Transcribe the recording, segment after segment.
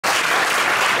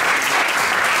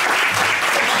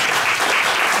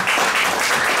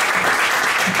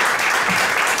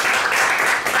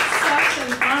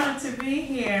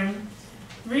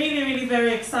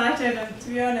to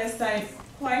be honest, I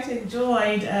quite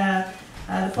enjoyed the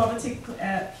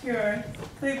PovertyCure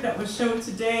clip that was shown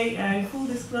today. In full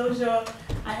disclosure,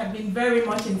 I have been very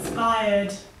much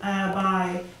inspired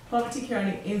by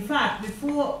PovertyCure. In fact,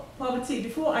 before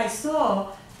I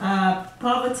saw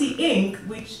Poverty Inc.,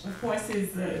 which of course is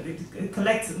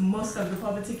collects most of the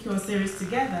PovertyCure series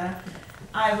together,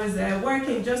 I was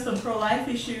working just on pro-life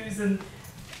issues, and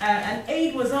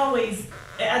aid was always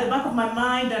at the back of my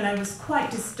mind, and I was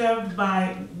quite disturbed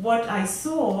by what I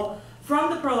saw from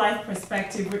the pro-life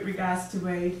perspective with regards to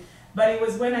aid. But it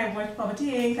was when I worked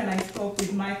Poverty Inc. and I spoke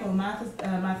with Michael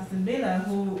Matheson Miller,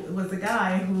 who was the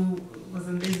guy who was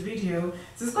in this video.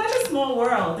 So it's quite a small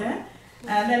world, eh?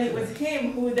 And then it was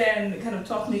him who then kind of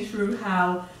talked me through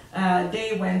how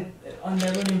they went on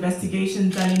their own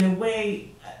investigations, and in a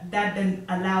way that then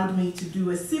allowed me to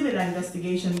do a similar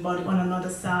investigation, but on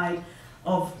another side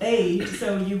of aid.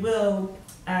 So you will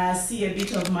see a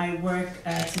bit of my work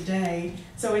today.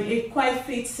 So it quite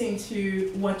fits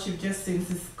into what you've just seen.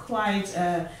 This is quite,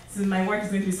 so my work is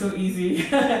going to be so easy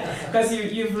because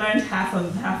you've learned half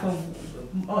of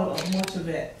much of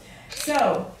it.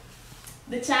 So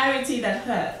the charity that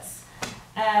hurts.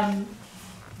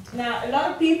 Now a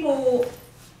lot of people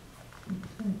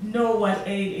know what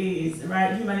aid is,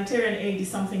 right? Humanitarian aid is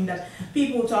something that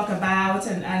people talk about,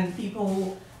 and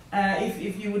people,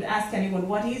 if you would ask anyone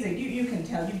what is it, you can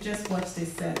tell. You've just watched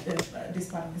this this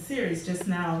part of the series just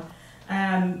now.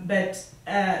 But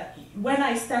when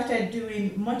I started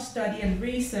doing much study and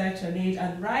research on it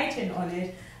and writing on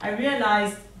it, I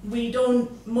realized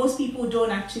most people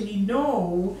don't actually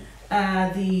know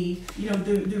the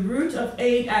root of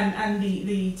aid and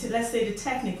the let's say the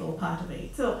technical part of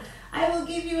aid. So I will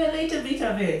give you a little bit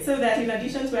of it, so that in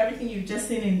addition to everything you've just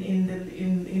seen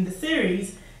in the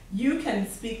series, you can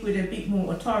speak with a bit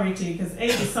more authority, because aid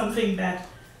is something that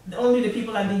only the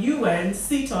people at the UN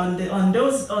sit on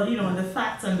the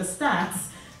facts and the stats,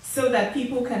 so that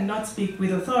people cannot speak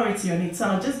with authority on it. So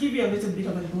I'll just give you a little bit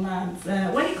of a glance.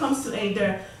 When it comes to aid, there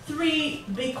are three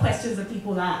big questions that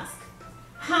people ask.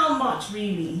 How much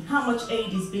really? How much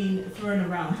aid is being thrown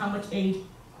around? How much aid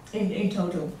in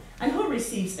total? And who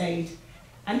receives aid?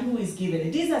 And who is given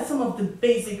it? These are some of the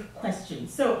basic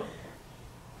questions. So,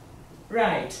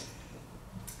 right.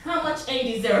 How much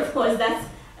aid is there? Of course, that's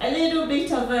a little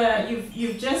bit of a,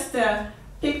 you've just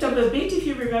picked up a bit if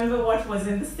you remember what was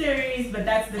in the series, but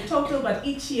that's the total. But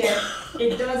each year,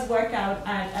 it does work out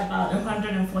at about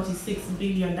 146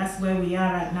 billion. That's where we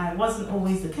are right now. It wasn't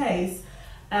always the case.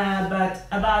 But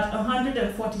about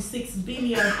 146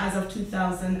 billion as of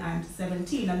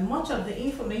 2017. And much of the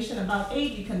information about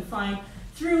aid you can find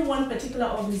through one particular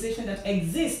organization that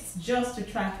exists just to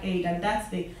track aid, and that's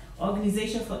the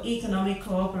Organization for Economic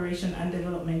Cooperation and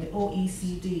Development, the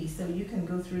OECD. So you can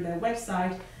go through their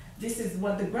website. This is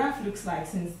what the graph looks like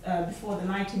since before the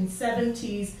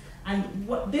 1970s. And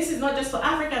this is not just for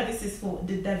Africa, this is for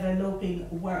the developing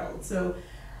world. So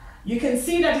you can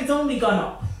see that it's only gone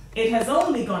up. It has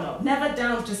only gone up, never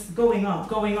down, just going up,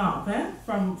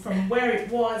 from where it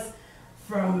was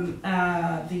from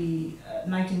the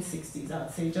 1960s, I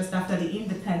would say, just after the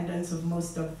independence of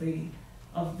most of the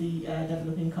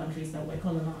developing countries that were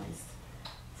colonized.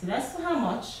 So that's how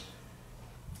much.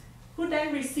 Who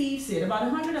then receives it? About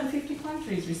 150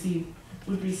 countries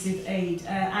would receive aid,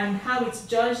 and how it's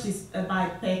judged is by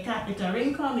per capita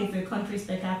income. If a country's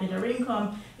per capita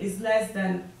income is less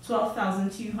than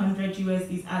 12,200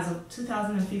 USD as of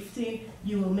 2015,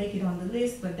 you will make it on the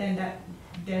list, but then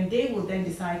they will then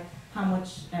decide how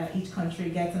much each country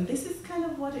gets. And this is kind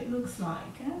of what it looks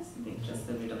like. It's just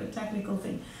a bit of a technical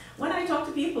thing. When I talk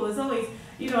to people, it's always,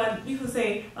 and people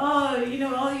say, oh,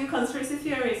 all you conspiracy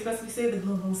theories, because we say the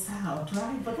global south,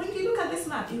 right? But when you look at this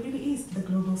map, it really is the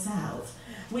global south.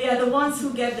 We are the ones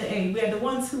who get the aid. We are the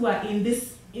ones who are in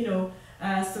this,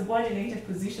 subordinated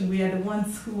position. We are the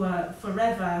ones who are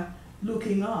forever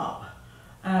looking up.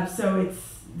 So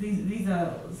these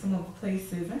are some of the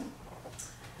places.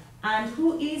 And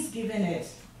who is giving it?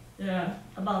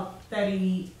 About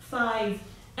 35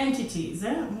 entities,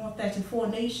 more 34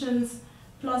 nations,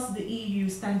 plus the EU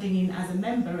standing in as a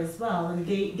member as well. And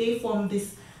they form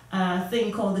this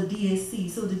thing called the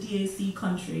DAC, so the DAC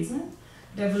countries,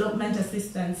 Development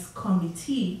Assistance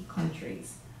Committee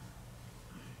countries.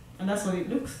 And that's what it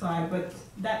looks like, but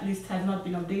that list has not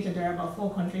been updated. There are about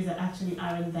 4 countries that actually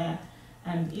aren't there,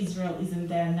 and Israel isn't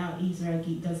there. Now Israel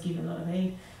does give a lot of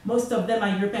aid. Most of them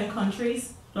are European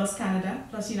countries, plus Canada,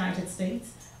 plus United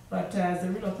States. But as a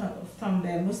rule of thumb,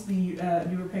 they're mostly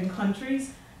European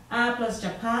countries, plus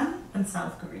Japan and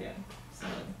South Korea. So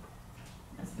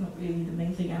that's not really the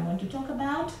main thing I want to talk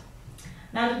about.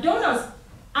 Now the donors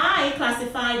I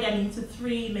classify them into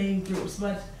three main groups,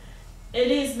 but it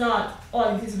is not all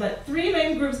inclusive, but three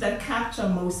main groups that capture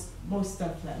most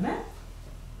of them.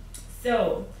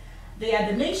 So they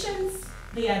are the nations,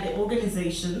 they are the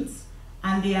organizations,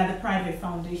 and they are the private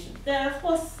foundations. There are, of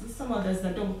course, some others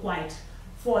that don't quite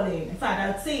fall in. In fact,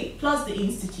 I'd say plus the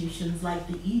institutions like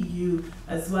the EU,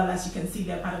 as well as you can see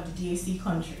they're part of the DAC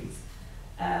countries,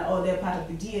 or they're part of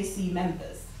the DAC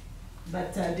members.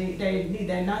 But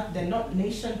they're not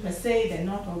nation per se, they're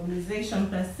not organization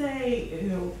per se, you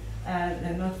know,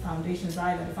 they're not foundations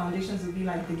either. The foundations would be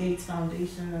like the Gates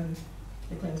Foundation and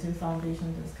the Clinton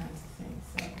Foundation, those kinds of things.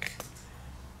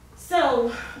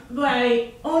 So,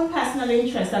 my own personal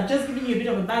interest, I've just given you a bit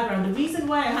of a background. The reason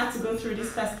why I had to go through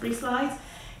these first 3 slides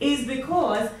is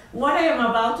because what I am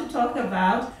about to talk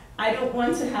about, I don't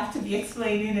want to have to be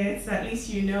explaining it, so at least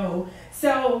you know.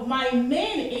 So my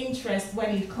main interest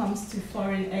when it comes to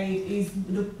foreign aid is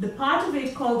the part of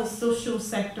it called the social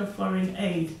sector foreign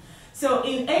aid. So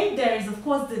in aid there is of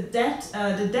course the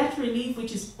debt relief,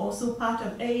 which is also part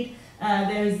of aid.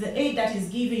 There is the aid that is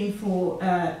given for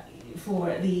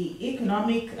the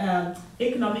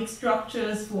economic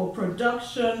structures, for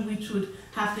production, which would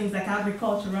have things like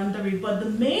agriculture under it. But the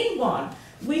main one,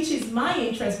 which is my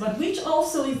interest, but which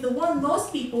also is the one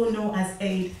most people know as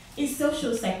aid, is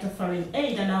social sector foreign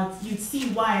aid. And you'd see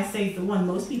why I say it's the one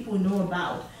most people know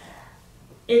about.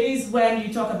 It is when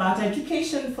you talk about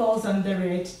education falls under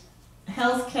it,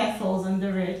 healthcare falls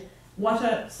under it,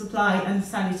 water supply and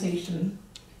sanitation,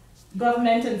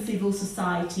 government and civil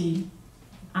society,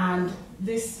 and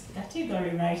this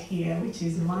category right here, which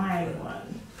is my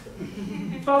one,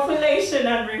 population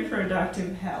and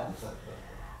reproductive health,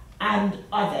 and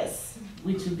others,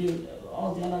 which would be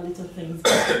all the other little things.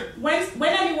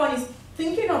 When anyone is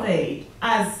thinking of aid,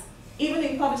 as even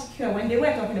in PovertyCure, when they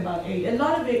were talking about aid, a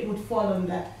lot of it would fall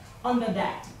under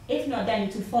that. If not, then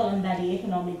it would fall under the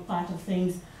economic part of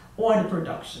things or the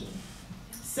production.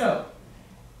 So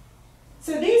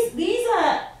these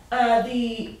are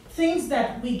the things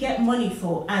that we get money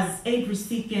for as aid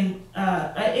receiving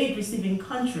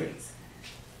countries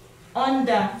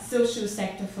under social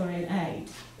sector foreign aid.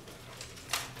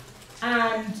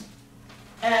 And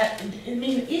I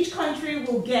mean, each country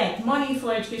will get money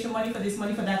for education, money for this,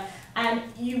 money for that, and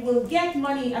you will get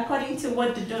money according to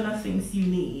what the donor thinks you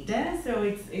need. So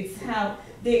it's how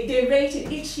they rate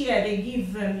it each year. They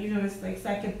give you know, it's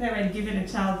like a parent giving a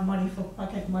child money for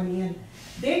pocket money, and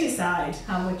they decide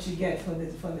how much you get for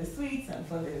the sweets and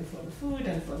for the food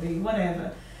and for the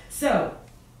whatever. So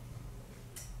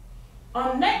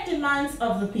unmet demands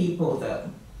of the people, though.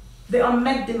 The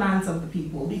unmet demands of the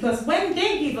people, because when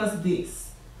they give us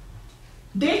this,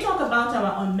 they talk about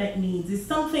our unmet needs. It's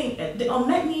something, the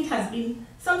unmet need has been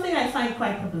something I find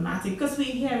quite problematic, because we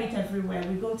hear it everywhere.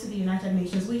 We go to the United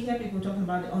Nations, we hear people talking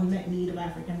about the unmet need of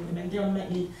African women, the unmet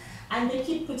need, and they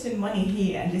keep putting money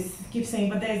here and they keep saying,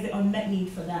 but there's the unmet need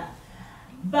for that.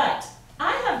 But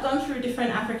I have gone through different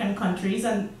African countries,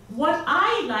 and what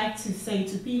I like to say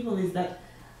to people is that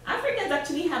Africans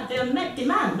actually have the unmet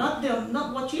demand,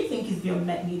 not what you think is the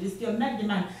unmet need, it's the unmet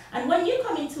demand. And when you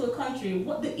come into a country,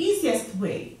 what the easiest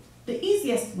way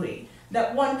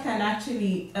that one can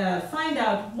actually find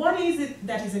out what is it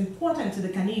that is important to the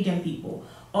Canadian people,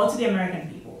 or to the American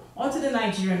people, or to the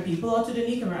Nigerian people, or to the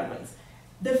Nicaraguans.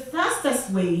 The fastest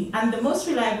way and the most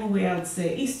reliable way, I would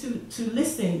say, is to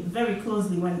listen very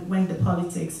closely when the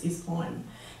politics is on.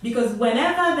 Because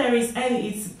whenever there is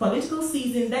it's political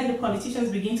season, then the politicians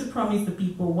begin to promise the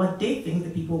people what they think the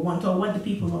people want, or what the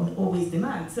people always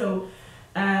demand. So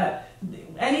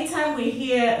anytime we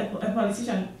hear a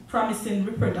politician promising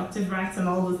reproductive rights and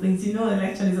all those things, you know an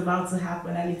election is about to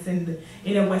happen, and it's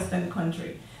in a Western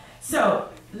country. So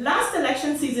last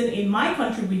election season in my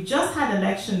country, we just had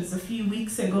elections a few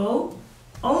weeks ago,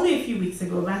 only a few weeks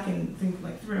ago, back in, I think,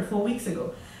 like 3 or 4 weeks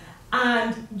ago.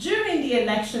 And during the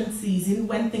election season,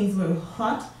 when things were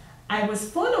hot, I was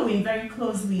following very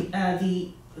closely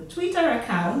the Twitter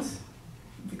account,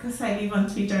 because I live on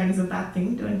Twitter and it's a bad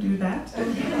thing, don't do that.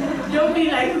 Don't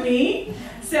be like me.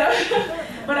 So,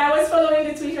 but I was following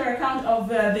the Twitter account of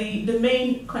the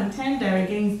main contender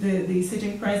against the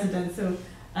sitting president. So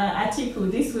Atiku,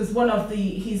 this was one of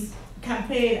his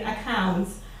campaign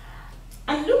accounts.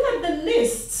 And look at the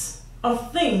list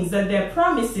of things that they're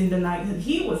promising that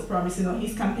he was promising, or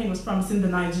his campaign was promising the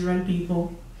Nigerian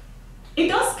people. It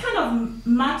does kind of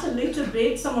match a little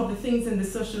bit some of the things in the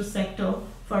social sector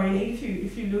foreign aid,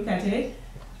 if you look at it.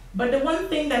 But the one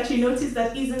thing that you notice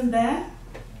that isn't there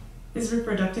is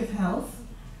reproductive health.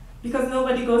 because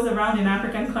nobody goes around in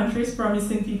African countries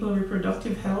promising people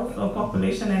reproductive health or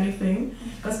population anything,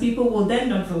 because people will then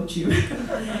not vote you.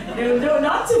 They will know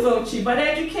not to vote you. But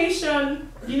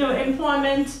education, you know,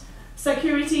 employment,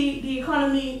 security, the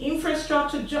economy,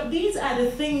 infrastructure, these are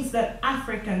the things that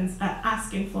Africans are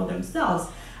asking for themselves.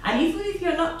 And even if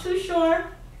you're not too sure,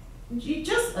 you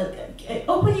just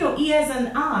open your ears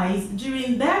and eyes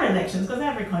during their elections, because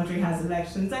every country has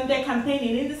elections, and they're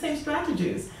campaigning in the same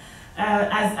strategies.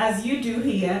 As you do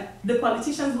here, the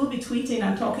politicians will be tweeting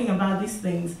and talking about these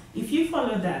things. If you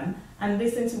follow them and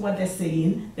listen to what they're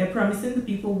saying, they're promising the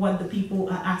people what the people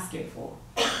are asking for.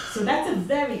 So that's a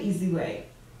very easy way.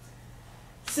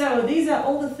 So these are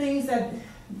all the things that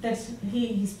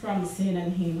he's promising,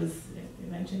 and he was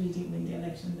eventually didn't win the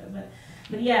election though.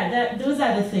 But yeah, those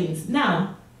are the things.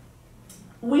 Now,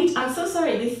 I'm so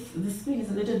sorry, the screen is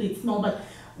a little bit small, but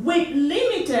with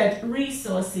limited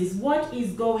resources, what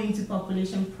is going to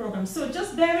population programs? So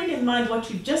just bearing in mind what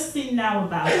you've just seen now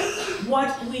about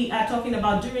what we are talking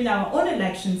about during our own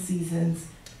election seasons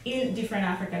in different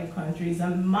African countries,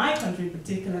 and my country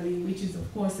particularly, which is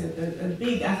of course a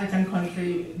big African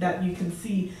country that you can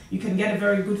see, you can get a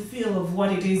very good feel of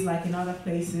what it is like in other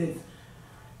places.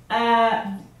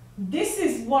 This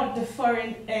is what the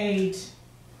foreign aid,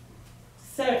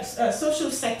 social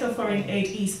sector foreign aid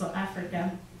is for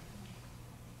Africa,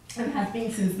 and has been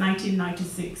since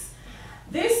 1996.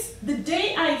 The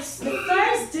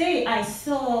first day I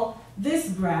saw this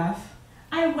graph,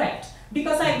 I wept,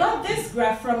 because I got this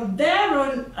graph from their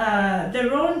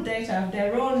own data,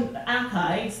 their own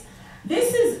archives.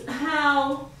 This is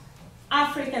how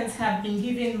Africans have been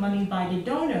given money by the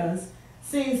donors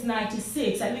since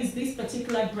 96. At least this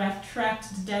particular graph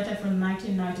tracked the data from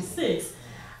 1996.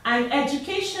 And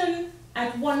education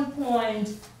at one point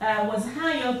was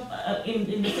high up in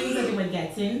the things that they were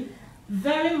getting.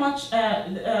 Very much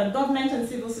government and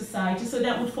civil society, so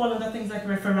that would fall under things like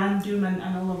referendum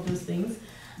and all of those things.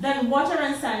 Then water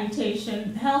and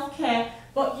sanitation, healthcare.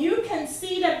 But you can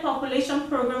see that population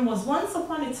program was once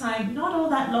upon a time, not all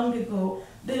that long ago,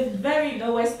 the very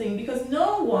lowest thing, because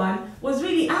no one was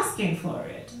really asking for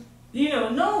it. You know,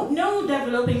 no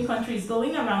developing countries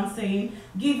going around saying,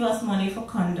 give us money for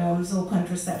condoms or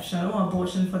contraception or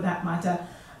abortion for that matter.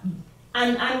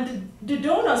 And the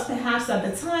donors perhaps at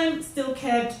the time still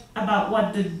cared about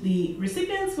what the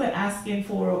recipients were asking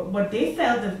for, what they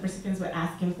felt the recipients were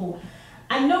asking for.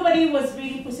 And nobody was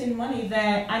really putting money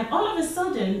there. And all of a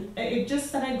sudden, it just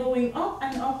started going up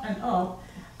and up and up.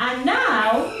 And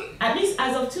now, at least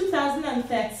as of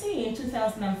 2013,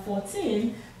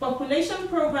 2014, population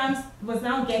programs was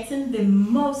now getting the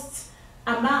most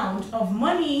amount of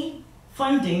money,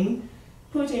 funding,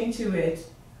 put into it.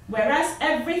 Whereas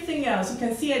everything else, you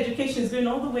can see education is going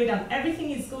all the way down.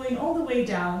 Everything is going all the way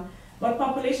down, but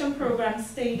population programs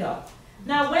stayed up.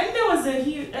 Now, when there was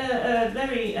a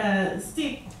very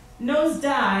steep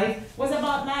nosedive, was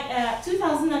about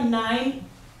 2009.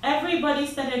 Everybody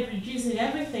started reducing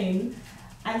everything,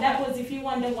 and that was, if you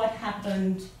wonder what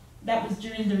happened, that was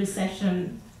during the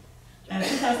recession,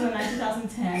 2009,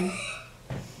 2010.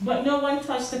 But no one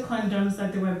touched the condoms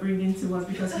that they were bringing to us,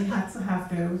 because we had to have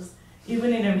those,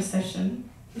 even in a recession.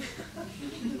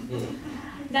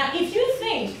 Now, if you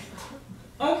think,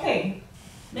 okay,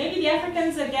 maybe the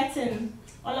Africans are getting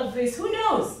all of this, who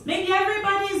knows? Maybe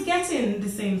everybody is getting the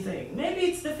same thing. Maybe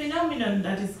it's the phenomenon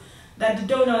that the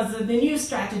donors, the new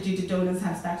strategy the donors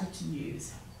have started to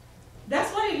use.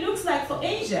 That's what it looks like for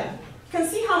Asia. You can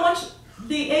see how much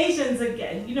the Asians are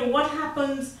getting, you know, what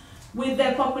happens with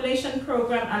their population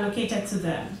program allocated to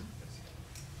them.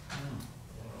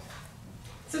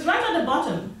 So it's right at the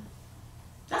bottom.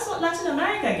 That's what Latin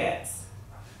America gets.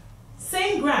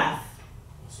 Same graph.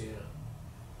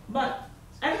 But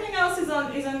everything else is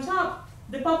on top.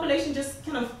 The population just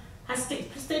kind of has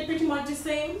stayed pretty much the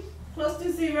same, close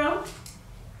to zero.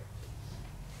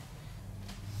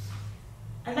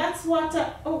 And that's what,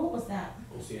 what was that?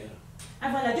 Oceania.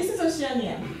 This is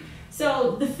Oceania.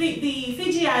 So the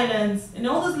Fiji Islands and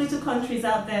all those little countries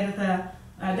out there that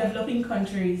are developing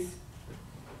countries,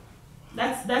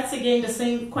 that's again the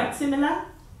same, quite similar.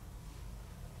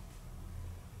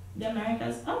 The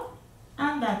Americas,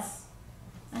 and that's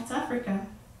Africa.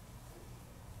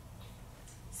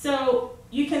 So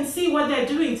you can see what they're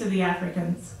doing to the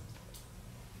Africans.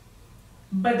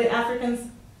 But the Africans,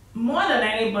 more than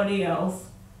anybody else,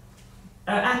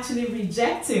 are actually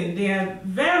rejecting. They're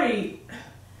very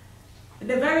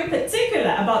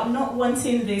particular about not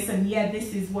wanting this, and yet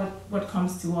this is what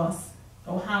comes to us,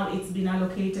 or how it's been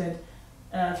allocated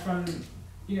from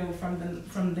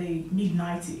the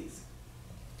mid-90s.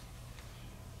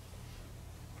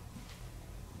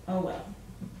 Oh well.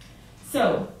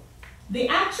 So, the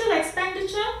actual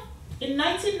expenditure in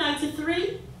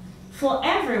 1993 for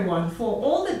everyone, for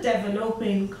all the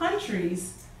developing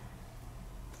countries,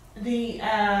 the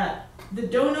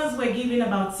donors were giving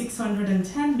about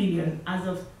 610 million. As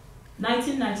of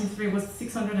 1993 was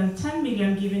 610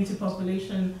 million given to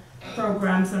population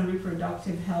programs and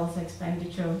reproductive health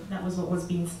expenditure. That was what was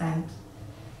being spent.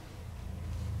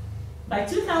 By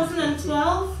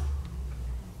 2012,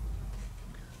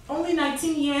 only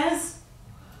 19 years,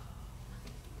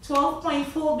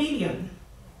 $12.4 billion.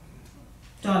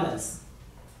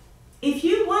 If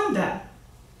you wonder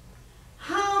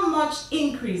how much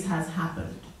increase has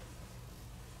happened,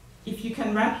 if you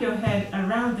can wrap your head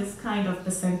around this kind of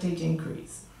percentage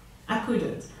increase. I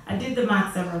couldn't. I did the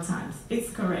math several times.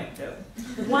 It's correct though.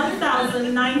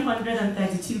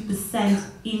 1,932%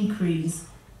 increase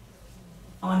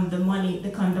on the money,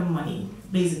 the condom money,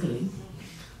 basically.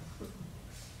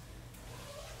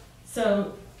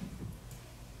 So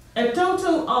a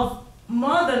total of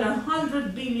more than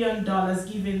 $100 billion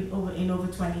given in over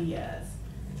 20 years.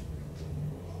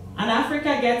 And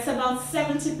Africa gets about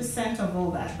 70% of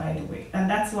all that, by the way. And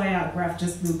that's why our graph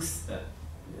just looks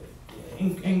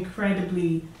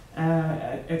incredibly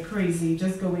crazy,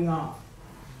 just going up.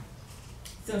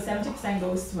 So 70%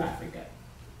 goes to Africa.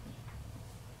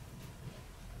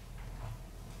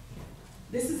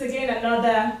 This is again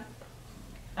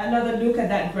another look at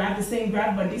that graph, the same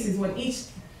graph, but this is what each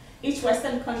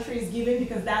Western country is giving,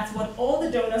 because that's what all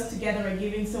the donors together are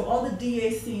giving. So all the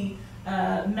DAC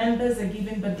members are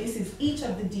given, but this is each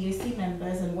of the DAC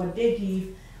members and what they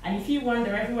give. And if you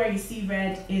wonder, everywhere you see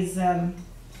red is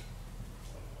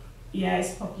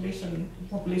it's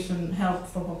population health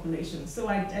for population. So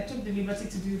I took the liberty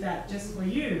to do that just for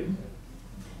you,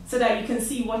 so that you can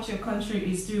see what your country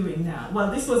is doing now. Well,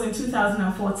 this was in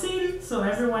 2014, so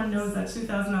everyone knows that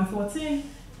 2014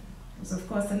 was, of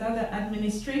course, another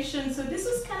administration. So this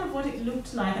was kind of what it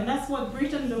looked like, and that's what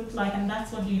Britain looked like, and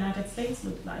that's what the United States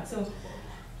looked like. So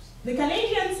the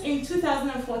Canadians in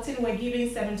 2014 were giving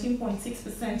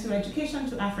 17.6% to education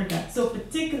to Africa, so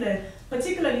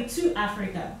particularly to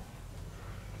Africa.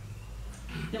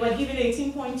 They were giving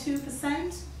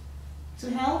 18.2% to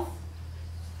health.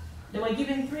 They were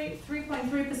giving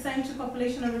 3.3% to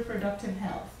population and reproductive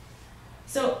health.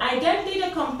 So I then did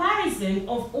a comparison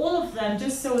of all of them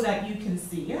just so that you can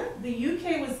see. Yeah? The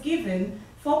UK was given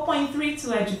 4.3%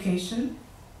 to education.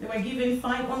 They were giving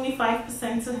only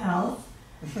 5% to health.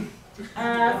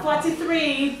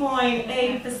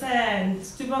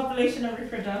 43.8% to population and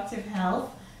reproductive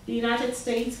health. The United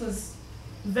States was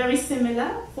very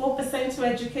similar, 4% to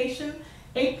education,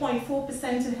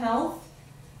 8.4% to health,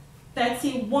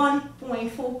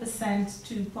 31.4%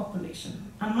 to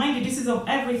population. And mind you, this is of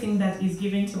everything that is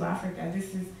given to Africa.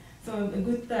 This is so a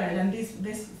good third, and this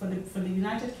for the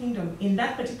United Kingdom in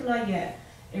that particular year,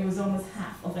 it was almost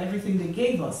half of everything they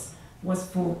gave us was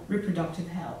for reproductive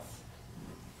health.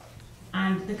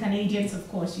 And the Canadians, of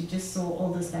course, you just saw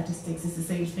all the statistics. It's the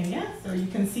same thing, yeah. So you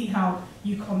can see how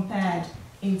you compared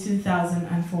in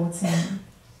 2014.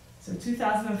 So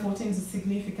 2014 is a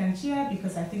significant year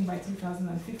because I think by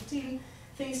 2015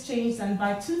 things changed, and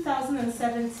by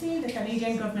 2017 the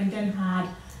Canadian government then had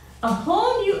a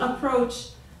whole new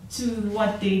approach to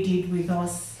what they did with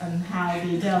us and how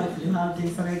they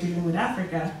started dealing with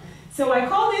Africa. So I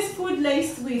call this food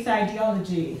laced with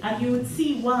ideology, and you would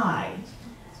see why.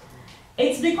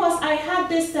 It's because I had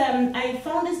this, I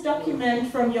found this document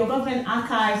from your government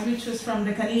archives, which was from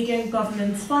the Canadian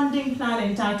government's funding plan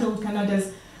entitled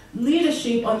Canada's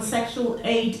Leadership on Sexual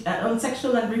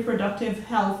and Reproductive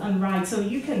Health and Rights. So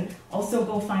you can also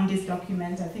go find this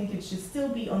document. I think it should still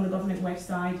be on the government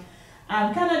website.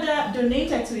 Canada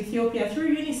donated to Ethiopia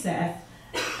through UNICEF.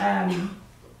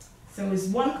 So it's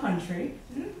one country.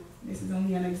 This is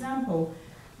only an example.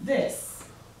 This.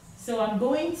 So I'm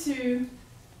going to,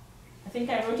 I think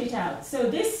I wrote it out. So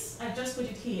this, I just put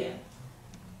it here.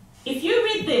 If you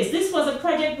read this was a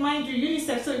project, mind you,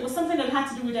 UNICEF, so it was something that had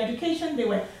to do with education. They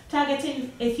were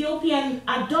targeting Ethiopian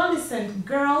adolescent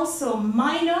girls, so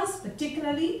minors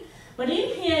particularly. But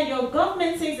in here, your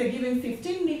government says they're giving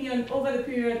 15 million over the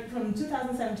period from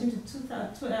 2017 to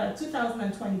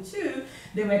 2022.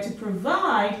 They were to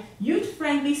provide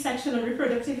youth-friendly sexual and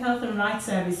reproductive health and rights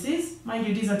services. Mind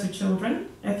you, these are to children,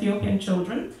 Ethiopian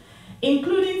children,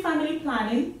 including family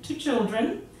planning to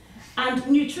children, and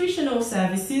nutritional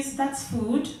services, that's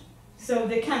food, so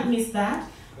they can't miss that,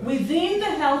 within the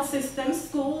health system,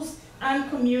 schools and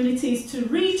communities to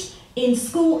reach in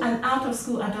school and out of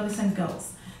school adolescent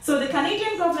girls. So the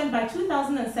Canadian government by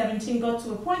 2017 got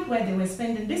to a point where they were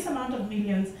spending this amount of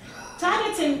millions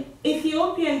targeting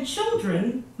Ethiopian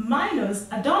children, minors,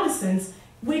 adolescents,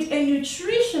 with a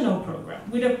nutritional program,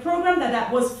 with a program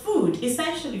that was food,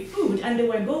 essentially food, and they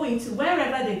were going to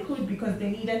wherever they could because they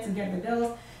needed to get the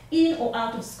girls in or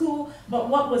out of school. But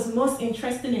what was most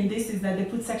interesting in this is that they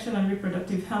put sexual and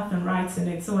reproductive health and rights in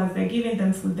it. So as they're giving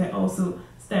them food, they're also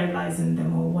sterilizing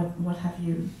them or what have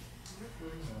you.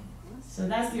 So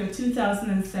that's your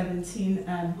 2017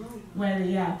 where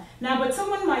they are. Now, but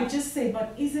someone might just say,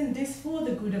 but isn't this for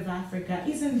the good of Africa?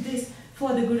 Isn't this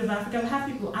for the good of Africa? I've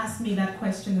had people ask me that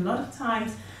question a lot of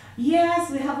times. Yes,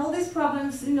 we have all these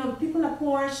problems, you know, people are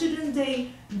poor, shouldn't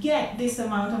they get this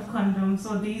amount of condoms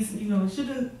or these, you know,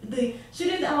 shouldn't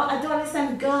our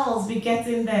adolescent girls be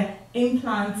getting their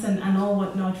implants and all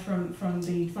whatnot from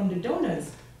the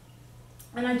donors?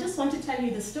 And I just want to tell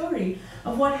you the story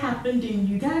of what happened in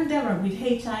Uganda with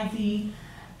HIV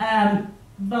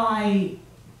by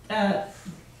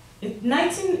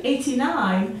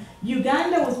 1989.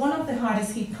 Uganda was one of the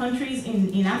hardest hit countries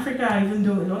in Africa, even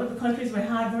though a lot of the countries were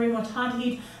very much hard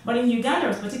hit. But in Uganda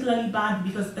it was particularly bad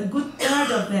because a good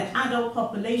third of the adult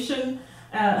population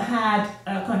had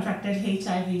contracted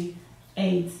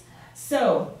HIV/AIDS.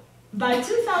 So by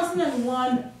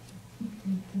 2001,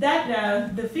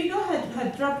 that the figure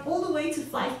had dropped all the way to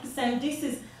 5%. This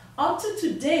is up to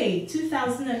today,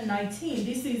 2019.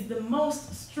 This is the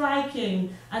most striking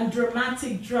and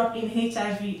dramatic drop in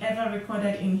HIV ever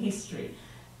recorded in history,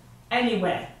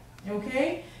 anywhere.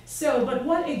 Okay. So, but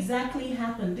what exactly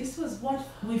happened? This was what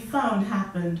we found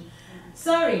happened.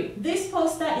 Sorry, this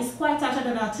poster is quite tattered,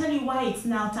 and I'll tell you why it's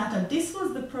now tattered. This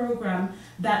was the program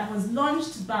that was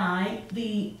launched by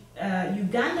the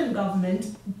Ugandan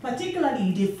government,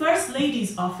 particularly the First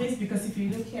Lady's office, because if you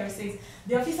look here, it says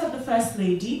the Office of the First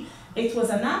Lady. It was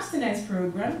an abstinence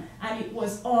program, and it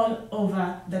was all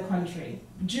over the country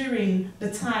during the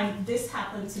time this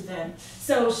happened to them.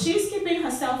 So she's keeping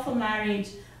herself for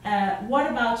marriage. What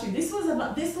about you? This was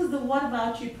the What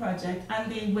About You project, and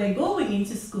they were going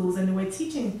into schools and they were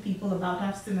teaching people about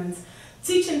abstinence,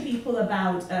 teaching people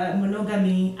about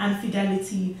monogamy and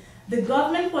fidelity. The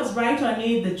government was right on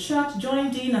it. The church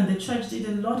joined in, and the church did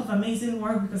a lot of amazing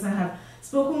work, because I have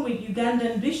spoken with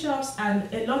Ugandan bishops, and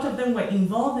a lot of them were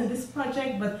involved in this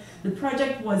project. But the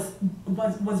project was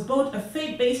both a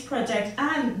faith-based project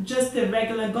and just a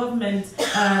regular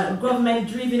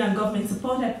government-driven and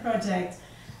government-supported project.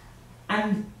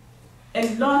 And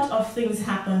a lot of things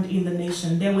happened in the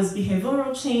nation. There was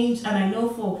behavioral change, and I know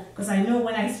because I know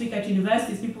when I speak at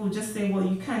universities, people will just say, well,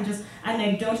 you can't just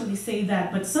anecdotally say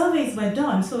that. But surveys were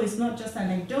done, so it's not just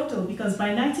anecdotal, because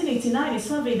by 1989, a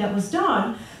survey that was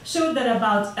done showed that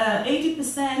about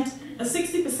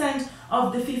 60%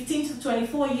 of the 15 to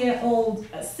 24-year-old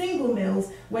single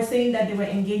males were saying that they were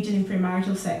engaging in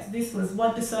premarital sex. This was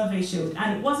what the survey showed.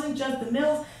 And it wasn't just the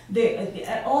males,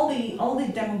 all the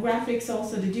demographics,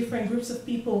 also the different groups of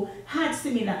people had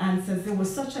similar answers. There was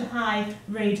such a high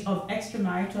rate of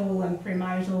extramarital and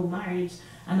premarital marriage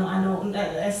and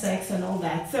sex and all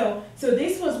that. So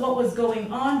this was what was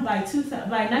going on by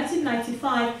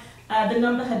 1995. The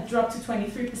number had dropped to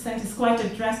 23%. It's quite a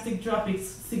drastic drop. It's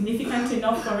significant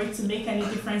enough for it to make any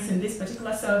difference in this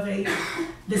particular survey.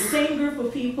 The same group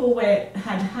of people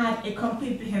had a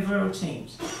complete behavioral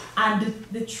change. And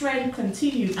the trend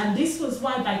continued. And this was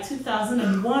why by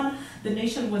 2001, the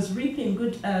nation was reaping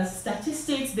good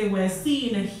statistics. They were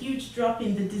seeing a huge drop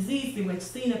in the disease. They were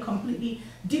seeing a completely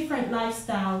different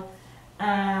lifestyle.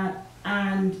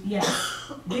 And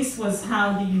yes, this was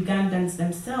how the Ugandans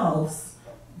themselves,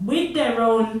 with their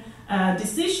own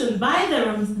decision, by their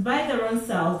own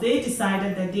selves, they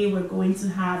decided that they were going to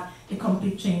have a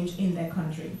complete change in their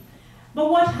country.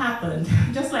 But what happened?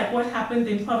 Just like what happened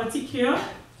in PovertyCure,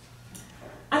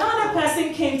 another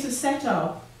person came to set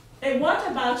up a What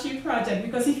About You project.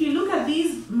 Because if you look at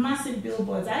these massive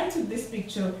billboards, I took this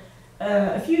picture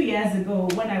a few years ago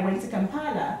when I went to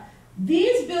Kampala.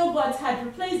 These billboards had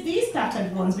replaced these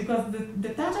tattered ones, because the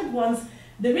tattered ones,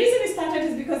 the reason it started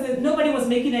is because nobody was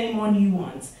making any more new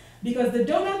ones. Because the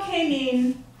donor came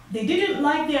in, they didn't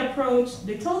like the approach,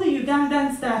 they told the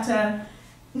Ugandans that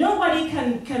nobody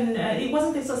it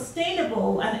wasn't a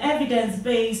sustainable and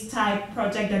evidence-based type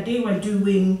project that they were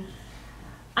doing.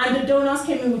 And the donors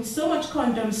came in with so much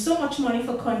condoms, so much money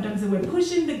for condoms. They were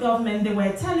pushing the government, they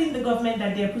were telling the government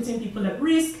that they're putting people at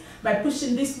risk by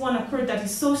pushing this one approach that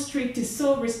is so strict, is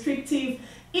so restrictive.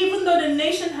 Even though the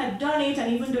nation had done it,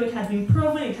 and even though it had been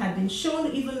proven, it had been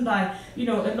shown even by,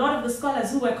 a lot of the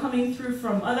scholars who were coming through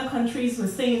from other countries were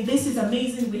saying, this is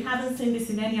amazing, we haven't seen this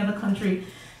in any other country.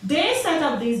 They set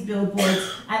up these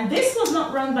billboards, and this was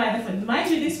not run by the, mind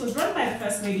you, this was run by the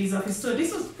First Lady's office, so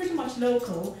this was pretty much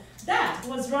local. That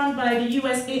was run by the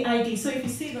USAID. So if you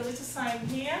see the little sign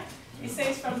here, it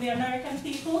says from the American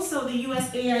people, so the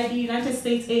USAID, United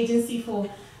States Agency for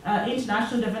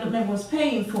International Development, was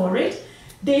paying for it.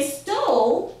 They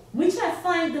stole, which I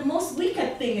find the most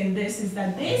wicked thing in this is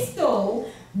that they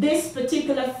stole this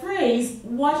particular phrase,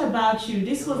 "What about you?"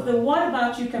 This was the "What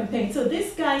about you" campaign. So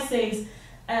this guy says,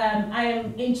 I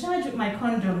am in charge of my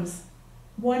condoms.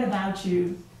 What about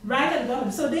you? Right at the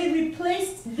bottom. So they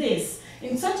replaced this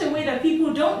in such a way that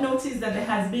people don't notice that there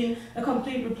has been a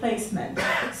complete replacement.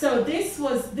 So this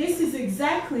is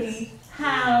exactly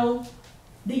how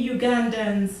the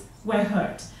Ugandans were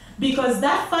hurt. Because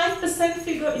that 5%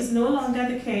 figure is no longer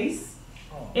the case.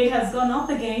 It has gone up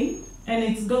again, and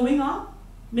it's going up.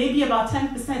 Maybe about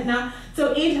 10% now.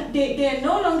 So they're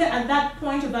no longer at that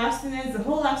point of abstinence. The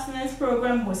whole abstinence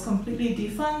program was completely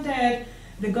defunded.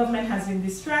 The government has been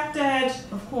distracted.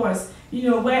 Of course, you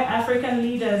know, where African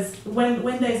leaders,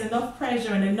 when there's enough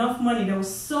pressure and enough money, there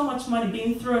was so much money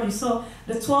being thrown. You saw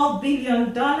the $12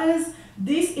 billion.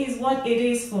 This is what it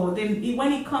is for.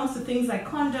 When it comes to things like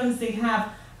condoms, they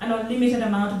have an unlimited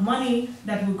amount of money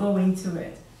that will go into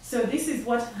it. So this is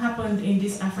what happened in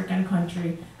this African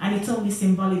country, and it's only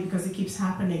symbolic because it keeps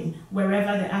happening.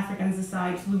 Wherever the Africans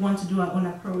decide we want to do our own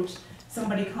approach,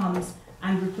 somebody comes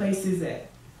and replaces it.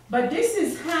 But this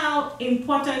is how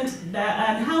important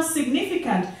and how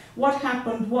significant what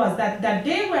happened was, that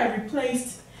they were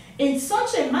replaced in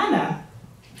such a manner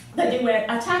that they were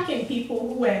attacking people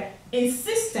who were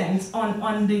insistent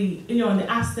on the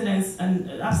abstinence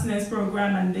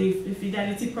program and the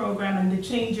fidelity program and the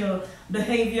change of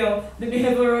behavior, the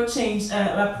behavioral change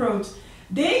approach.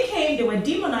 They came, they were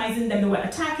demonizing them, they were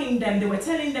attacking them, they were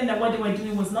telling them that what they were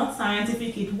doing was not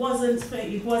scientific, it wasn't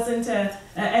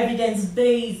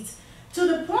evidence-based, to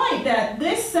the point that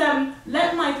this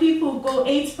Let My People Go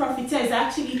AIDS Profiteers is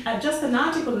actually just an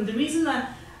article, and the reason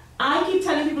that I keep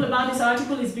telling people about this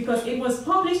article is because it was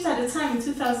published at the time in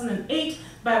 2008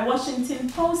 by Washington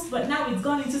Post, but now it's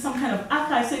gone into some kind of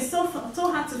archive, so it's so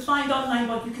hard to find online,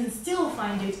 but you can still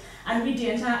find it and read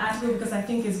the entire article because I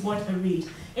think it's worth a read.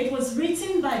 It was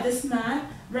written by this man,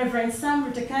 Reverend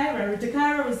Sam Rutakaira.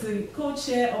 Rutakaira was the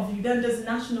co-chair of Uganda's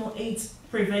National AIDS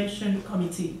Prevention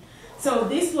Committee. So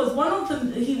this was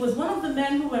he was one of the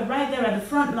men who were right there at the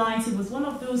front lines. He was one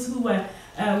of those who were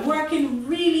working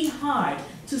really hard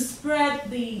to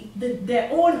spread their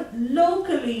own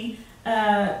locally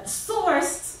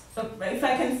sourced, if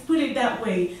I can put it that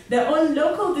way, their own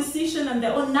local decision and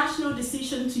their own national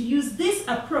decision to use this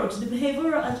approach, the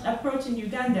behavioral approach in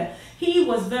Uganda. He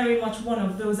was very much one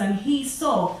of those, and he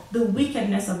saw the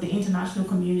wickedness of the international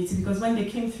community, because when they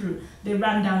came through, they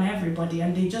ran down everybody,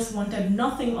 and they just wanted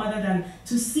nothing other than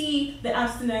to see the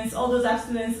abstinence, all those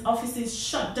abstinence offices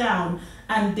shut down,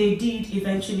 and they did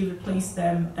eventually replace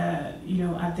them.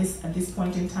 At this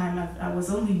point in time, I was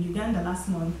only in Uganda last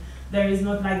month. There is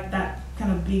not like that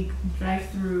kind of big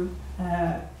drive-through,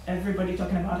 everybody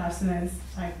talking about abstinence.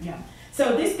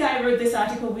 So this guy wrote this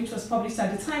article, which was published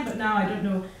at the time, but now I don't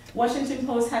know. Washington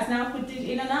Post has now put it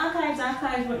in an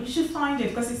archive, but you should find it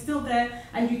because it's still there,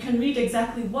 and you can read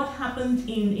exactly what happened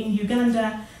in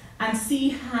Uganda and see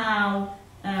how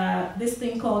this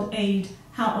thing called AIDS,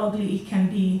 how ugly it can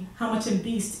be, how much a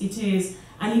beast it is,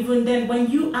 and even then when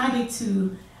you add it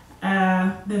to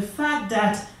the fact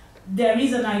that there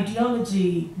is an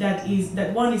ideology that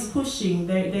one is pushing.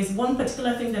 There's one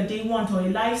particular thing that they want, or a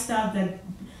lifestyle that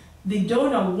the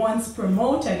donor wants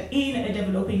promoted in a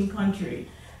developing country.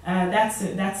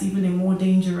 That's even a more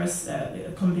dangerous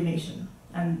combination.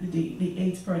 And the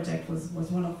AIDS project was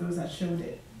one of those that showed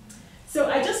it. So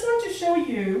I just want to show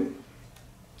you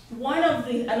another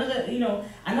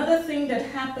thing that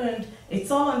happened. It's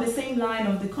all on the same line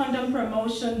of the condom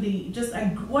promotion,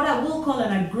 what I will call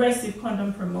an aggressive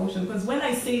condom promotion. Because when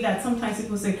I say that, sometimes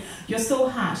people say, "You're so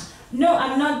harsh." No,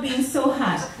 I'm not being so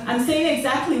harsh. I'm saying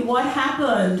exactly what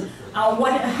happened,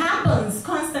 what happens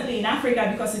constantly in Africa,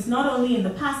 because it's not only in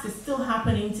the past, it's still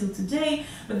happening till today.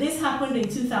 But this happened in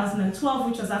 2012,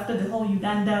 which was after the whole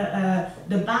Uganda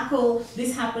debacle.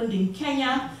 This happened in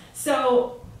Kenya.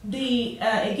 So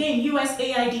again,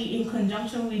 USAID in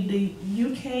conjunction with the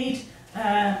UK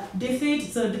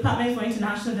DFID, so Department for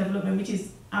International Development, which is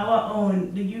our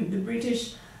own, the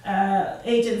British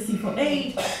Agency for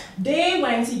Aid, they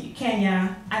went to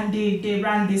Kenya and they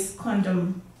ran this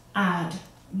condom ad,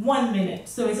 1 minute.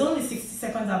 So it's only 60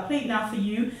 seconds. I'll play it now for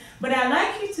you. But I'd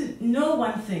like you to know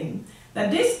one thing,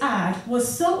 that this ad was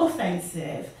so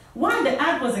offensive, one, the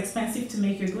ad was expensive to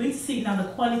make. You're going to see it now. The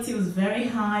quality was very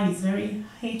high. It's very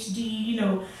HD, you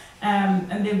know,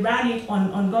 and they ran it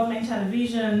on government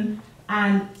television.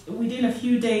 And within a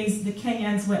few days, the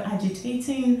Kenyans were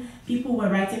agitating. People were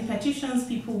writing petitions.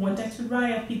 People wanted to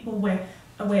riot. People were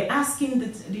asking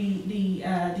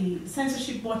the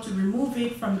censorship board to remove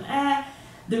it from air.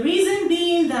 The reason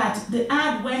being that the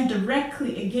ad went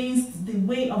directly against the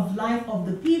way of life of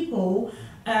the people.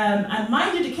 And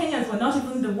mind you, the Kenyans were not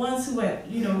even the ones who were,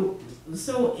 you know,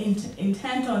 so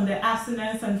intent on the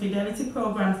abstinence and fidelity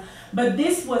programs. But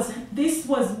this was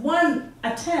one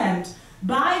attempt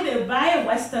by a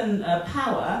Western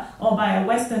power or by a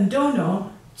Western donor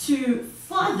to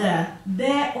further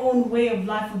their own way of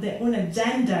life or their own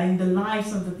agenda in the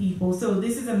lives of the people. So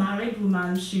this is a married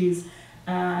woman. She's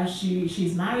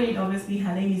married. Obviously,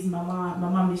 her name is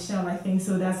Mama Michelle, I think.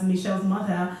 So that's Michelle's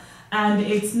mother. And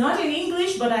it's not in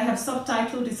English, but I have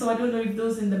subtitled it, so I don't know if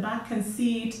those in the back can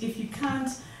see it. If you can't,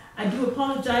 I do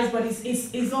apologize, but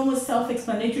it's almost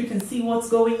self-explanatory. You can see what's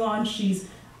going on. She's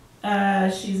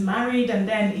married, and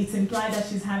then it's implied that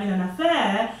she's having an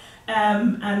affair.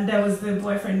 And there was the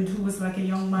boyfriend who was like a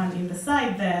young man in the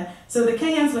side there. So the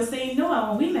Kenyans were saying, no,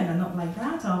 our women are not like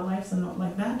that. Our wives are not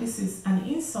like that. This is an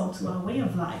insult to our way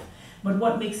of life. But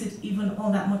what makes it even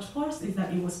all that much worse is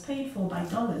that it was paid for by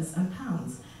dollars and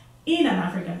pounds in an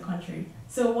African country.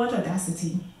 So what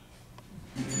audacity.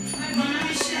 Mama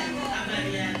Michelle,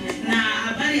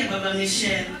 habari ya Baba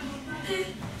Michelle.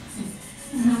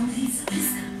 Nauliza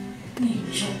pesa ni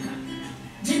choka.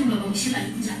 Jana Baba Michelle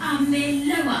alikuja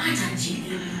amelewa hata njini.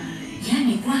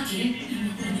 Yaani kwake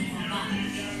imekuwa ni kwa baba.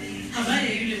 Habari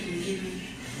ya yule mwingine.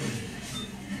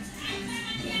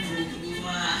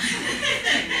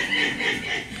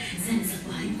 Zani za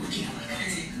kwa haribu kila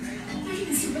wakati.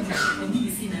 Lakini sio kwa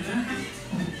mimi sina raha.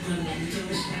 Mwamba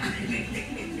nitosha.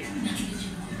 Na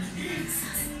kijijua kwa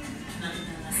sasa.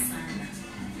 Tunataka sana.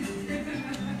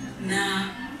 Na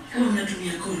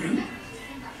unatumia kondom.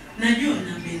 Najua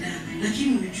mnapendana,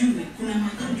 lakini ujue kuna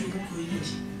magonjwa huko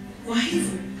nje. Kwa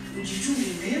hivyo ujichunge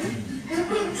wewe,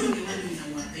 uchunge wale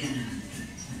unawapenda.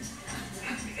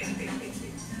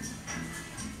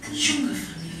 Chunga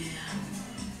familia yako.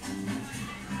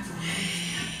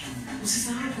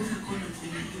 Usisahau kuweka kondom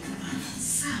kwenye nyumba.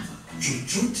 Sawa.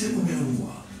 Chochote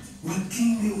umeamua,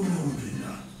 wakini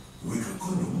unaopenda, weka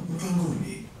kondom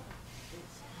mpangoni. You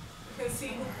can see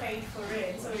who paid for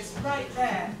it, so it's right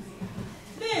there.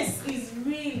 This is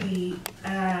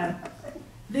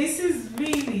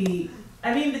really,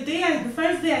 I mean, the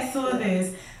first day I saw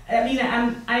this, I mean,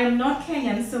 I am not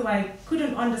Kenyan, so I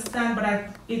couldn't understand, but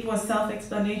it was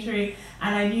self-explanatory,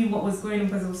 and I knew what was going on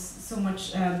because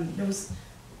there was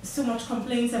so much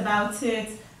complaints about it,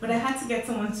 but I had to get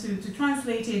someone to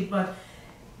translate it. But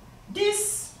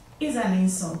this is an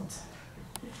insult.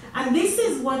 And this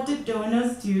is what the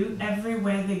donors do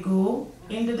everywhere they go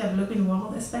in the developing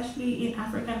world, especially in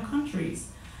African countries.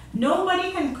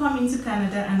 Nobody can come into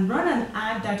Canada and run an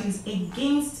ad that is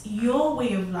against your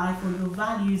way of life or your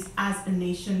values as a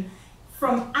nation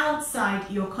from outside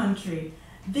your country.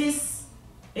 This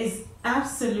is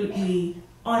absolutely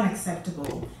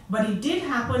unacceptable. But it did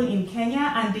happen in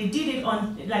Kenya, and they did it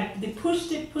on, like, they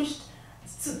pushed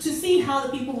to see how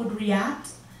the people would react.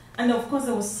 And of course,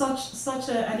 there was such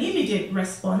an immediate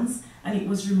response, and it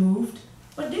was removed.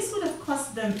 But this would have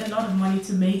cost them a lot of money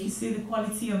to make. You see the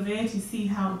quality of it, you see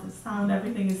how the sound,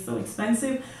 everything is so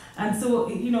expensive. And so,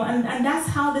 you know, and that's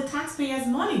how the taxpayers'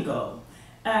 money go.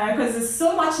 Because there's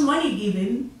so much money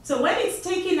given. So when it's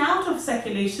taken out of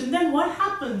circulation, then what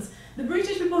happens? The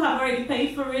British people have already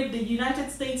paid for it. The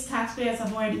United States taxpayers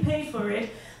have already paid for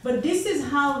it. But this is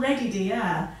how ready they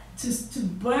are to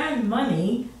burn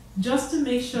money just to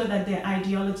make sure that their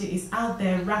ideology is out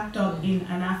there wrapped up in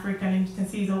an African, and you can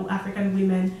see it's all African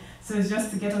women. So it's just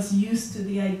to get us used to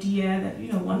the idea that,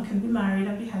 you know, one can be married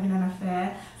and be having an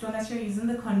affair. As long as you're using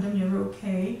the condom, you're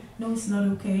okay. No, it's not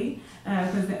okay,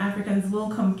 because the Africans will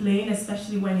complain,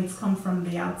 especially when it's come from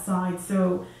the outside.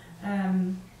 So,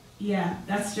 yeah,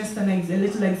 that's just a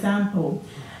little example.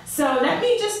 So let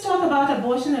me just talk about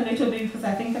abortion a little bit, because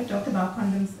I think I've talked about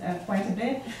condoms quite a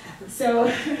bit.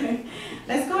 So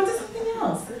let's go to something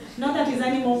else. Not that it's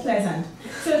any more pleasant.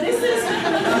 So this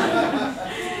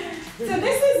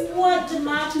is what the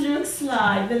map looks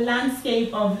like, the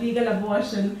landscape of legal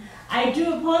abortion. I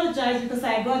do apologize because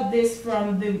I got this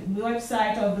from the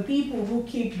website of the people who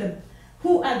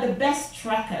are the best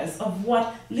trackers of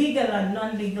what legal and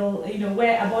non-legal, you know,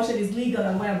 where abortion is legal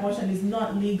and where abortion is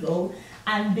not legal.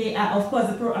 And they are, of course,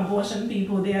 the pro-abortion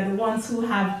people. They are the ones who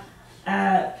have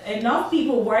a enough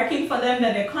people working for them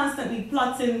that they're constantly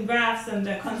plotting graphs and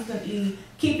they're constantly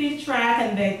keeping track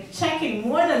and they're checking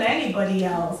more than anybody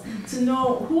else to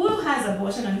know who has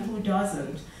abortion and who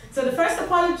doesn't. So the first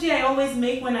apology I always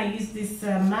make when I use this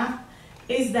map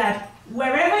is that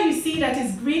wherever you see that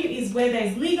is green is where there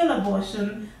is legal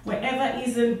abortion. Wherever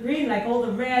isn't green, like all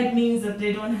the red, means that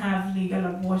they don't have legal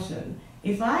abortion.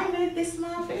 If I made this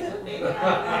map, it would be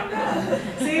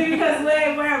see, because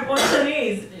where abortion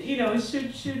is, you know,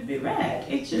 should be red.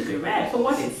 It should be red for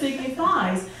what it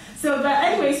signifies. So, but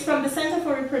anyways, from the Center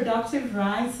for Reproductive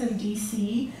Rights in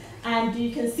DC, and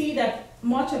you can see that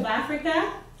much of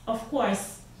Africa, of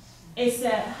course, is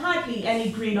hardly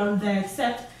any green on there,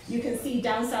 except you can see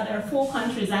down south there are 4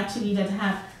 countries actually that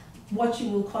have what you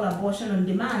will call abortion on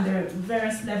demand. There are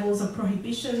various levels of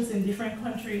prohibitions in different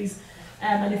countries,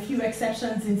 and a few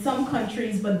exceptions in some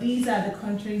countries, but these are the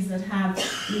countries that have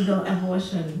legal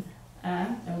abortion.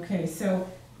 Okay, so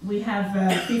we have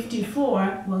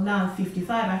 54, well now 55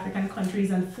 African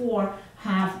countries, and 4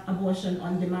 have abortion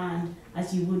on demand,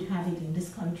 as you would have it in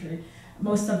this country.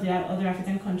 Most of the other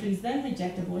African countries then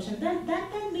reject abortion.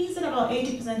 That means that about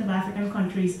 80% of African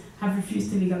countries have refused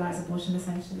to legalize abortion,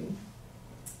 essentially.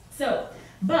 So,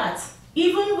 but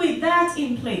even with that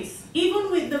in place, even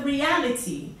with the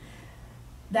reality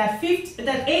that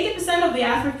 80% of the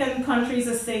African countries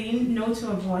are saying no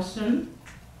to abortion,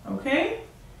 okay,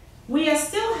 we are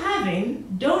still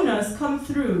having donors come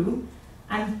through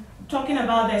and talking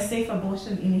about their safe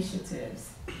abortion initiatives.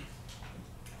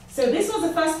 So this was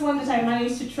the first one that I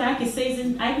managed to track. It says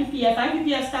in IPPF.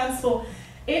 IPPF stands for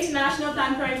International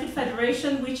Planned Parenthood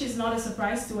Federation, which is not a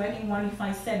surprise to anyone if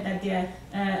I said that they're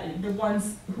the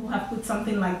ones who have put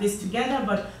something like this together.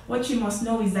 But what you must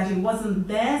know is that it wasn't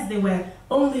theirs. They were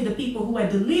only the people who were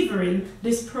delivering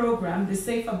this program, the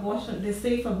Safe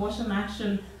Abortion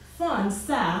Action Fund,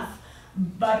 SAF,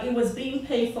 but it was being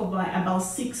paid for by about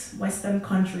 6 Western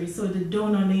countries. So the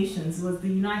donor nations was the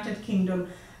United Kingdom,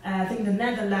 I think the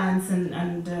Netherlands,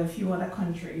 and a few other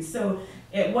countries. So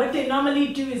what they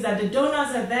normally do is that the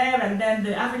donors are there and then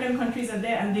the African countries are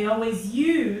there, and they always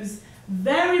use,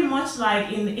 very much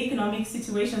like in economic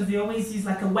situations, they always use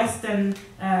like a Western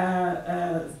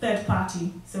third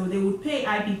party. So they would pay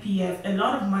IPPF a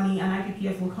lot of money, and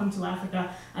IPPF will come to Africa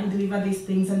and deliver these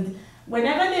things. And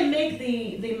whenever they make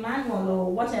the manual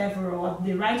or whatever, or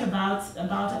they write about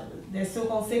their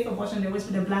so-called safe abortion, they always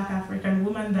put a black African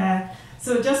woman there.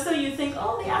 So just so you think,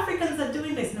 oh, the Africans are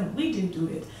doing this. No, we didn't do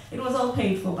it. It was all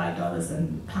paid for by dollars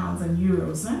and pounds and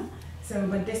euros. Huh? So,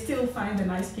 but they still find a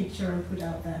nice picture and put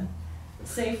out there.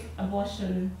 Safe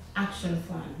Abortion Action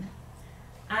Fund.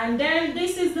 And then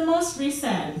this is the most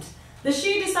recent. The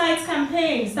She Decides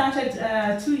campaign started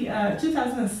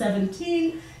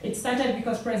 2017. It started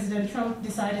because President Trump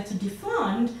decided to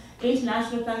defund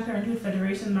International Planned Parenthood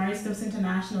Federation, Maristos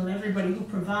International, everybody who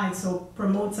provides or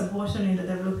promotes abortion in the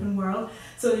developing world.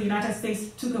 So the United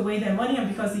States took away their money, and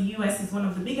because the US is one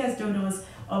of the biggest donors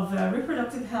of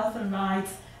reproductive health and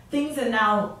rights, things are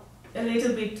now a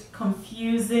little bit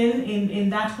confusing in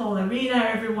that whole arena.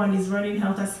 Everyone is running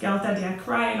helter-skelter. They are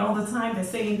crying all the time. They're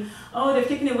saying, oh, they've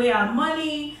taken away our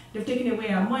money. They've taken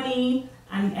away our money.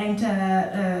 And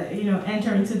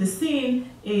enter into the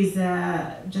scene is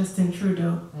Justin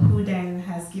Trudeau, who then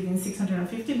has given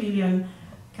 650 million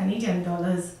Canadian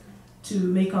dollars to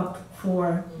make up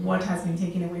for what has been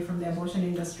taken away from the abortion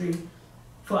industry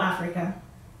for Africa.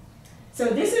 So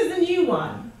this is the new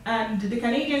one, and the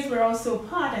Canadians were also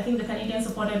part. I think the Canadians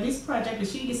supported this project. The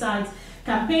She Decides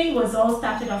campaign was all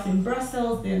started off in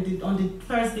Brussels. Then on the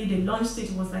Thursday they launched it.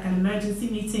 It was like an emergency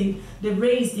meeting. They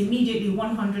raised immediately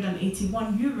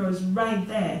 181 euros right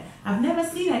there. I've never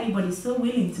seen anybody so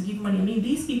willing to give money. I mean,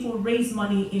 these people raise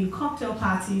money in cocktail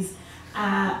parties,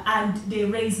 and they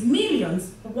raise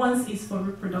millions. Once is for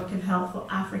reproductive health for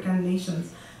African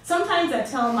nations. Sometimes I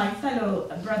tell my fellow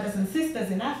brothers and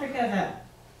sisters in Africa that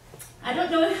I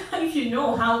don't know if you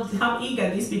know how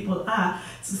eager these people are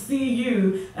to see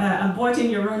you aborting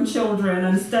your own children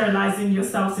and sterilizing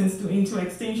yourselves into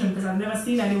extinction, because I've never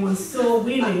seen anyone so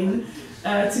willing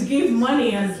to give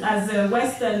money as a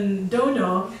Western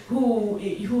donor who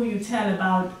you tell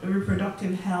about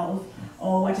reproductive health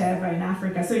or whatever in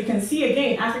Africa. So you can see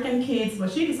again, African kids,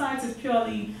 but She Decides is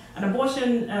purely an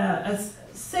abortion, a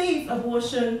safe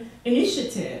abortion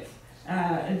initiative,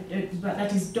 but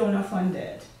that is donor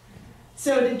funded.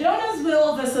 So the donors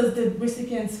will versus the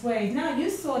recipients' ways. Now you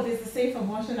saw this, the Safe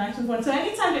Abortion Action Fund. So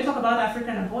anytime they talk about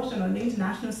African abortion on the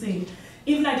international scene,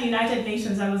 even at the United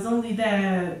Nations, I was only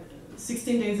there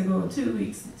 16 days ago, 2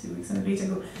 weeks and a bit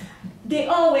ago. they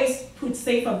always put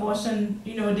safe abortion,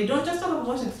 you know, they don't just talk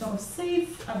abortion, they talk of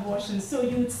safe abortion. So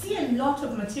you would see a lot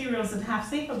of materials that have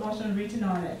safe abortion written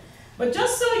on it. But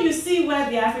just so you see where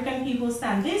the African people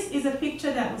stand, this is a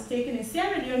picture that was taken in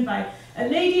Sierra Leone by a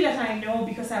lady that I know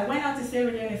because I went out to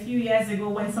Sierra Leone a few years ago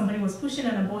when somebody was pushing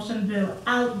an abortion bill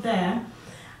out there.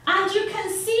 And you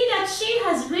can see that she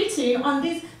has written on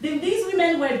this, these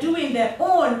women were doing their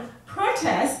own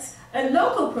protests, a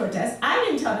local protest. I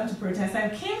didn't tell them to protest, I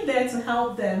came there to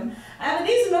help them. And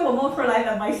these women were more pro-life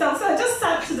than myself, so I just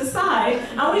sat to the side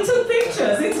and we took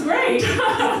pictures. It's great.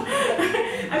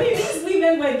 I mean, these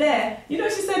women were there. You know,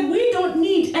 she said, we don't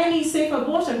need any safe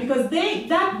abortion because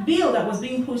that bill that was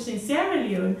being pushed in Sierra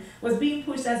Leone was being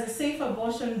pushed as a safe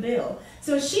abortion bill.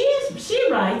 So she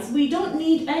writes, we don't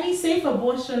need any safe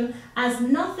abortion as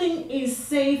nothing is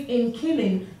safe in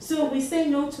killing. So we say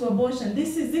no to abortion.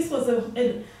 This was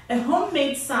a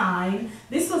homemade sign.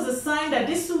 This was a sign that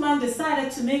this woman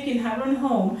decided to make in her own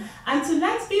home. And to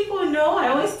let people know, I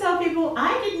always tell people,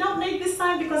 I did not make this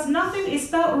sign because nothing is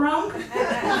spelled wrong.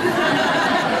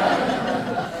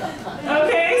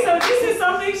 Okay, so this is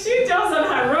something she does on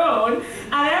her own.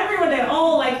 And everyone, they're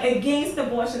all like against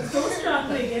abortion, so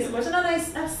strongly against abortion. And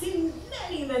I've seen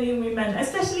many, many women,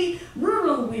 especially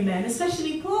rural women,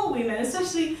 especially poor women,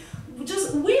 especially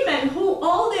just women who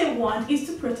all they want is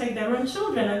to protect their own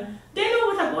children. And they know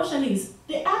what abortion is.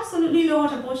 They absolutely know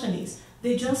what abortion is.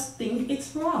 They just think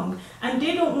it's wrong. And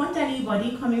they don't want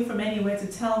anybody coming from anywhere to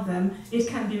tell them it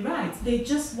can be right. They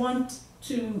just want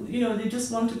to, you know, they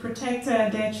just want to protect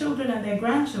their children and their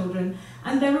grandchildren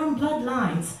and their own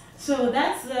bloodlines. So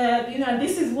that's, you know,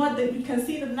 this is what you can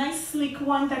see, the nice sleek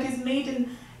one that is made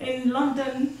in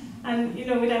London. And, you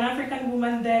know, with an African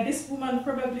woman there, this woman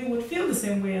probably would feel the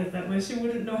same way as that, where she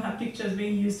wouldn't know her pictures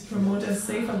being used to promote a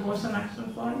safe abortion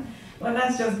action fund. Well,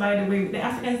 that's just by the way. The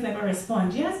Africans never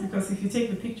respond. Yes, because if you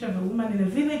take the picture of a woman in a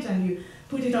village and you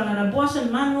put it on an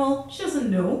abortion manual, she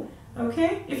doesn't know,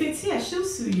 okay? If it's here, she'll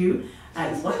sue you.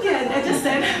 And one day I just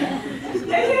said, I'm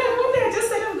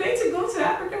going to go to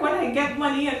Africa when I get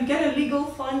money and get a legal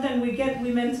fund and we get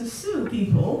women to sue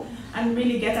people and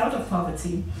really get out of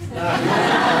poverty.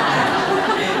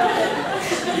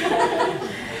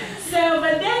 So,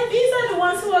 but then these are the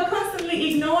ones who are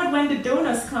constantly ignored when the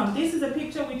donors come. This is a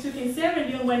picture we took in Sierra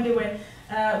Leone when they were,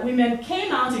 women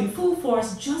came out in full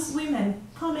force, just women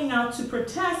coming out to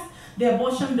protest the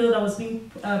abortion bill that was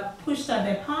being pushed at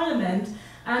their parliament.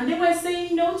 And they were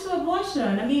saying no to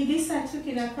abortion. I mean, this I took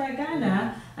in Accra,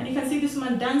 Ghana, and you can see this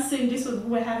woman dancing. This was,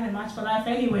 we were having a March for Life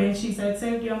anyway, and she said,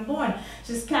 save the unborn.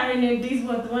 She's carrying it. This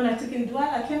was the one I took in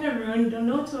Douala, Cameroon,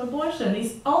 no to abortion.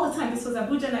 It's all the time. This was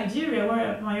Abuja, Nigeria,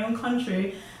 where my own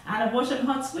country, and abortion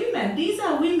hurts women. These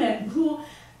are women who,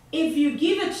 if you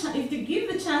give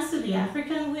the chance to the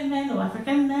African women or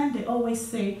African men, they always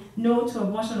say no to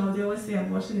abortion, or they always say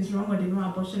abortion is wrong, or they know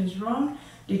abortion is wrong.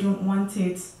 They don't want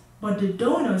it. But the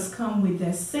donors come with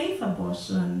their safe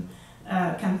abortion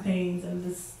campaigns and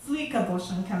the sleek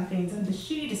abortion campaigns and the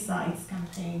She Decides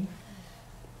campaign.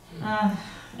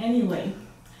 Anyway,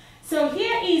 so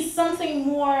here is something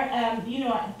more, you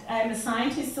know, I'm a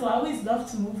scientist, so I always love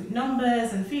to move with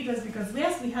numbers and figures because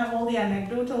yes, we have all the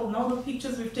anecdotal and all the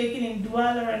pictures we've taken in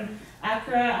Douala and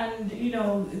Accra and, you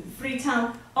know,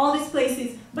 Freetown, all these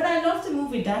places. But I love to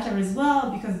move with data as well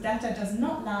because data does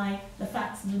not lie, the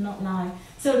facts do not lie.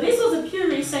 So this was a Pew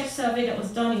Research survey that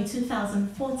was done in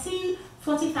 2014,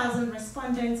 40,000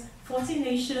 respondents, 40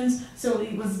 nations. So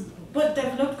it was both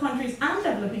developed countries and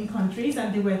developing countries,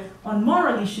 and they were on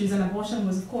moral issues, and abortion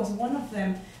was, of course, one of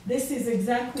them. This is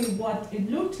exactly what it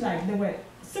looked like. There were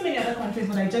so many other countries,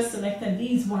 but I just selected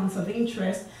these ones of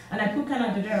interest, and I put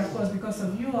Canada there, of course, because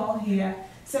of you all here.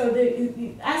 So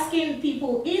asking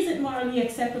people, is it morally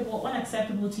acceptable or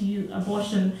unacceptable to you,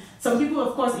 abortion? Some people,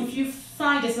 of course, if you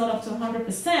find it's not up to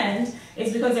 100%,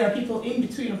 it's because there are people in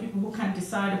between, or people who can't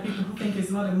decide, or people who think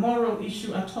it's not a moral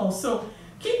issue at all. So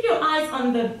keep your eyes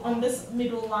on this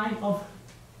middle line of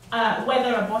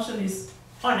whether abortion is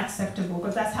unacceptable,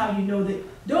 because that's how you know that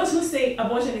those who say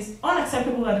abortion is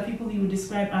unacceptable are the people you would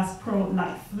describe as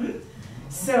pro-life.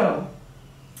 So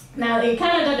now in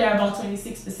Canada there are about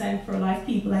 26% pro-life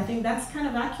people. I think that's kind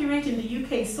of accurate. In the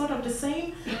UK it's sort of the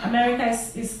same. America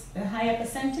is a higher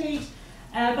percentage.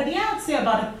 But yeah, I'd say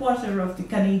about a quarter of the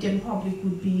Canadian public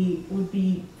would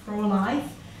be pro-life.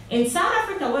 In South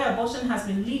Africa, where abortion has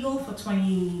been legal for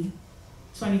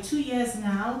 22 years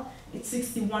now, it's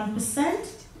 61%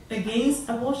 against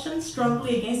abortion,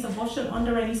 strongly against abortion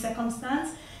under any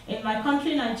circumstance. In my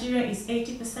country, Nigeria, is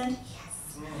 80%.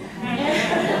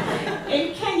 Yes.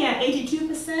 In Kenya,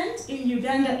 82%. In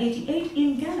Uganda, 88%.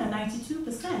 In Ghana,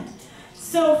 92%.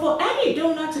 So for any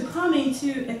donor to come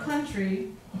into a country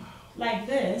like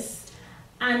this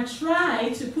and try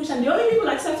to push, and the only people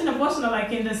accepting abortion are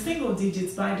like in the single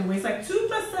digits, by the way. It's like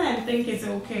 2% think it's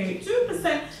okay,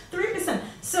 2%, 3%.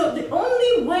 So the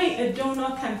only way a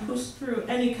donor can push through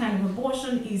any kind of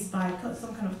abortion is by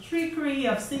some kind of trickery.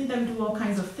 I've seen them do all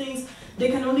kinds of things. They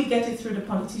can only get it through the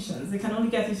politicians. They can only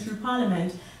get it through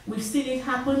parliament. We've seen it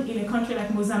happen in a country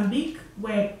like Mozambique,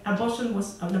 where an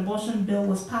abortion bill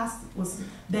was passed, passed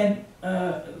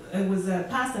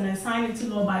and then signed into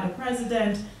law by the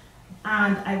president.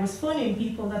 And I was phoning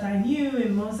people that I knew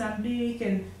in Mozambique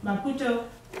and Maputo.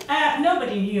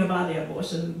 Nobody knew about the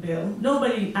abortion bill.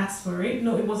 Nobody asked for it.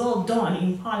 No, it was all done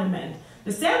in parliament.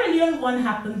 The Sierra Leone one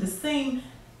happened the same.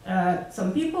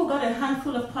 Some people got a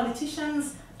handful of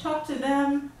politicians, talked to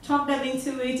them, talked them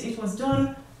into it. It was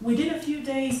done. Within a few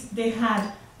days, they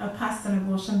had passed an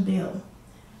abortion bill.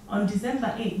 On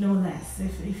December 8th, no less.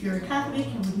 If you're a Catholic,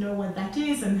 you would know what that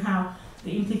is and how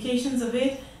the implications of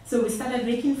it. So we started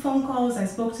making phone calls. I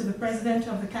spoke to the president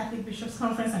of the Catholic Bishops'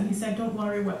 Conference, and he said, don't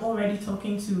worry, we're already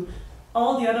talking to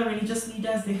all the other religious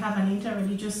leaders. They have an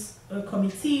interreligious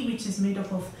committee, which is made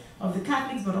up of the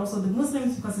Catholics, but also the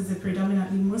Muslims, because it's a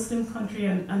predominantly Muslim country,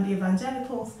 and the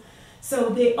evangelicals.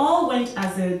 So they all went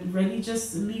as a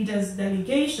religious leaders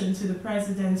delegation to the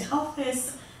president's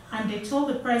office, and they told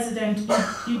the president,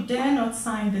 you dare not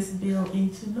sign this bill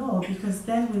into law, because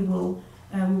then we will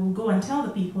go and tell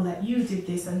the people that you did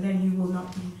this, and then you will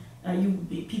not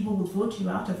be, people will vote you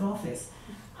out of office.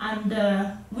 And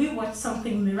we watched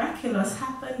something miraculous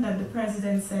happen, that the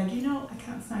president said, you know, I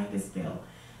can't sign this bill.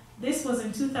 This was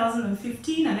in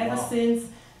 2015, and ever since,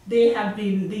 they have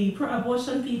been, the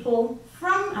pro-abortion people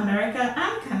from America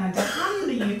and Canada and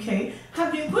the UK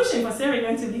have been pushing for Sierra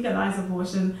Leone to legalize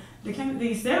abortion. The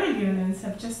Sierra Leoneans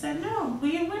have just said, no,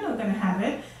 we're not going to have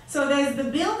it. So there's the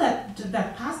bill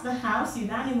that passed the House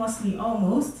unanimously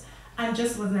almost, and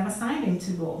just was never signed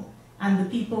into law. And the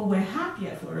people were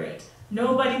happier for it.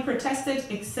 Nobody protested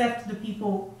except the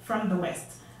people from the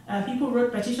West. People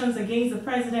wrote petitions against the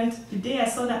president. The day I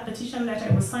saw that petition letter,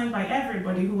 it was signed by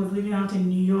everybody who was living out in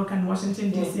New York and Washington,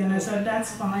 D.C., and I said,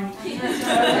 that's fine.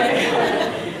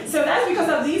 Okay. So that's because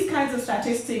of these kinds of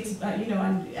statistics, you know,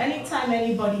 and anytime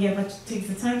anybody ever takes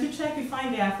the time to check, you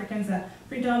find the Africans are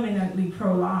predominantly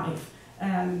pro-life.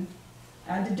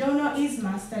 The donor is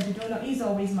master. The donor is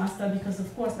always master because,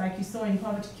 of course, like you saw in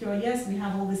PovertyCure, yes, we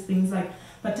have all these things like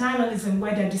paternalism,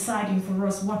 where they're deciding for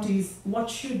us what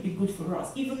should be good for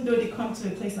us. Even though they come to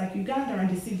a place like Uganda and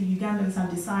they see the Ugandans have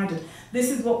decided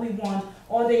this is what we want,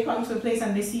 or they come to a place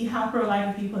and they see how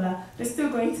pro-life people are, they're still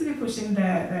going to be pushing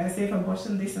the safe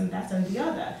abortion, this and that and the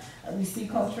other. We see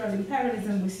cultural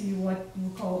imperialism, we see what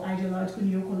we call ideological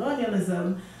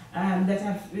neocolonialism, that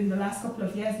have, in the last couple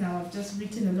of years now, I've just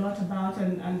written a lot about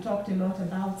and talked a lot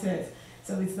about it.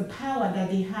 So it's the power that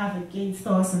they have against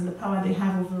us and the power they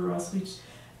have over us, which,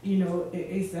 you know,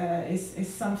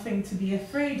 is something to be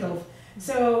afraid of.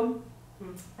 So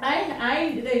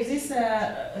there's this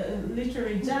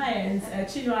literary giant,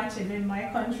 Chinua Achebe, in my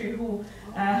country, who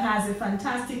has a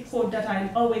fantastic quote that I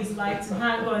always like to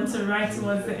hang on to right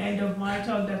towards the end of my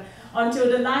talk, that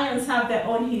until the lions have their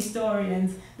own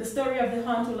historians, the story of the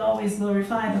hunt will always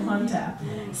glorify the hunter.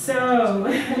 So,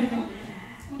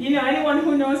 you know, anyone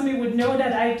who knows me would know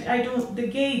that I don't like the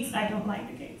Gates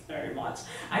very much.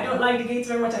 I don't like the Gates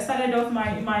very much. I started off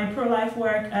my pro-life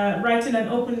work writing an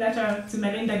open letter to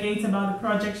Melinda Gates about the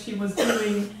project she was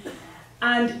doing.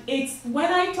 And it's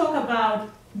when I talk about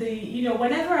the, you know,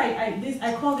 whenever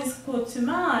I call this quote to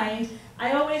mind,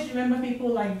 I always remember people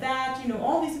like that, you know,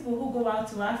 all these people who go out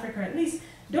to Africa, at least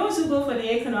those who go for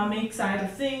the economic side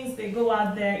of things, they go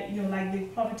out there, you know, like the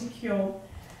PovertyCure.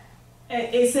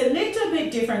 It's a little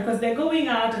bit different because they're going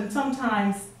out and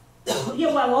sometimes,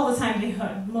 yeah, well, all the time they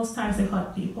hurt, most times they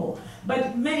hurt people.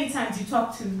 But many times you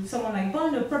talk to someone like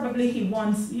Bondo, probably he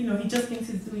wants, you know, he just thinks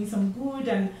he's doing some good,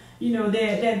 and, you know,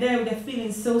 they're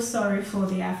feeling so sorry for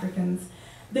the Africans.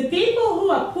 The people who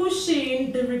are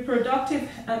pushing the reproductive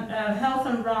health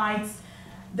and rights,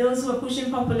 those who are pushing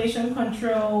population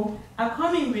control, are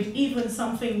coming with even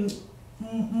something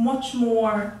much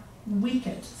more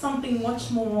wicked, something much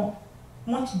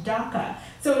darker.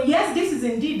 So yes, this is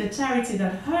indeed the charity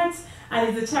that hurts, and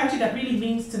it's the charity that really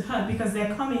means to hurt, because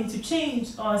they're coming to change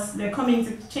us, they're coming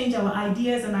to change our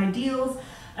ideas and ideals.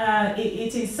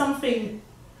 It is something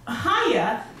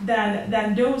higher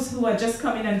than those who are just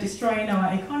coming and destroying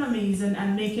our economies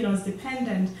and making us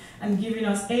dependent and giving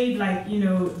us aid, like, you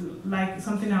know, like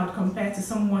something I would compare to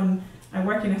someone. I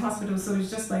work in a hospital, so it's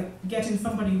just like getting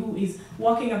somebody who is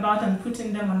walking about and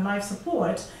putting them on life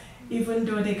support. even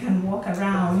though they can walk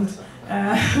around.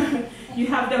 You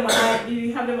have them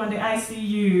on the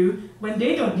ICU when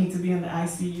they don't need to be on the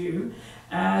ICU.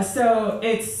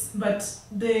 But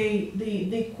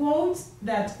the quote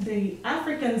that the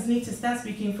Africans need to start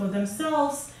speaking for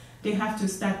themselves. They have to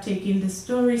start taking the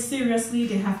story seriously.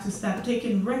 They have to start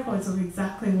taking records of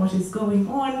exactly what is going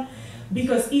on.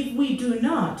 Because if we do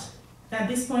not, at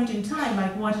this point in time,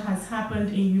 like what has happened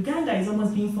in Uganda is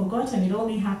almost being forgotten. It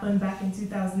only happened back in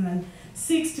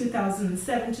 2006,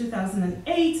 2007,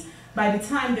 2008. By the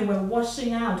time they were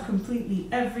washing out completely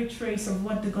every trace of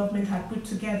what the government had put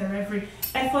together, every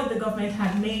effort the government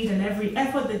had made, and every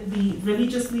effort that the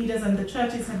religious leaders and the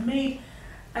churches had made,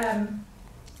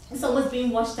 so was being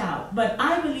washed out. But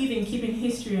I believe in keeping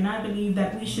history, and I believe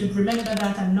that we should remember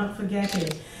that and not forget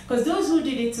it. Because those who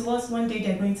did it to us, one day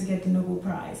they're going to get the Nobel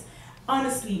Prize.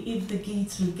 Honestly, if the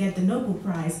Gates will get the Nobel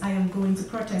Prize, I am going to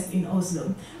protest in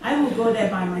Oslo. I will go there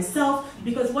by myself,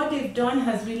 because what they've done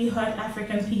has really hurt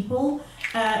African people.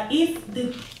 If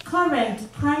the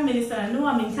current Prime Minister, I know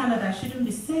I'm in Canada, I shouldn't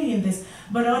be saying this,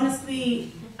 but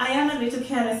honestly, I am a little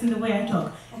careless in the way I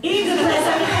talk. If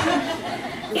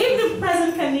the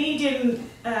present Canadian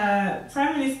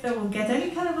Prime Minister will get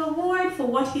any kind of award for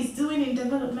what he's doing in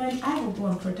development, I will go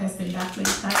and protest in that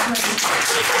place.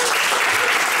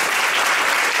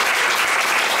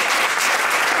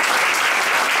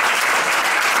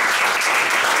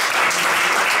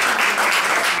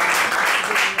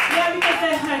 Yeah, because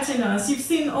they're hurting us. You've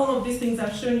seen all of these things,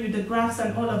 I've shown you the graphs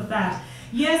and all of that.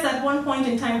 Yes, at one point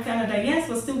in time, Canada, yes,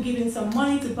 was still giving some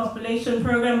money to population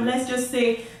program. Let's just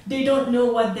say they don't know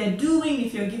what they're doing.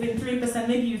 If you're giving 3%,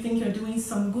 maybe you think you're doing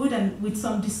some good, and with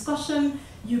some discussion,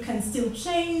 you can still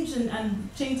change and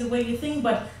change the way you think.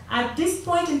 But at this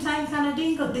point in time,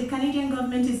 the Canadian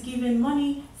government is giving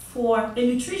money for a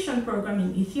nutrition program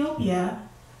in Ethiopia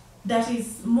that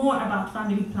is more about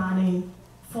family planning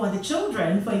for the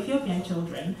children, for Ethiopian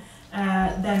children,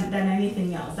 than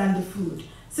anything else, than the food.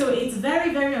 So it's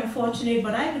very, very unfortunate,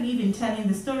 but I believe in telling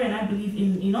the story, and I believe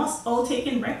in us all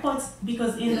taking records,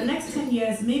 because in the next 10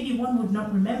 years, maybe one would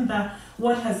not remember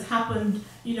what has happened,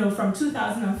 you know, from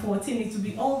 2014. It will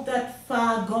be all that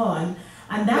far gone.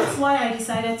 And that's why I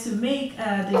decided to make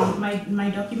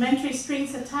my documentary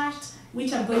Strings Attached,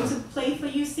 which I'm going to play for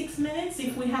you 6 minutes,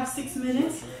 if we have 6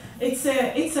 minutes. It's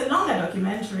a longer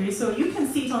documentary, so you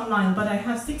can see it online, but I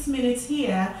have 6 minutes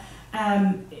here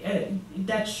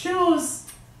that shows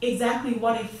exactly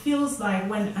what it feels like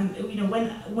when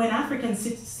Africans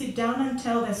sit down and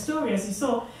tell their story. As you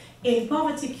saw in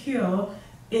Poverty Cure,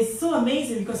 it's so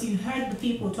amazing because you heard the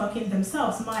people talking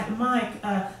themselves. Mike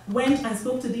went and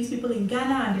spoke to these people in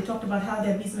Ghana, and they talked about how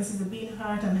their businesses are being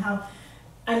hurt,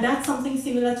 and that's something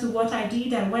similar to what I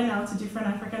did. I went out to different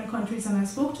African countries and I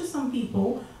spoke to some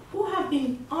people who have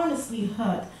been honestly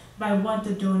hurt by what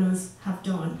the donors have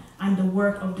done and the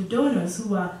work of the donors,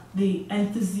 who are the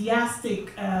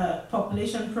enthusiastic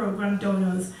population program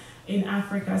donors in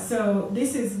Africa. So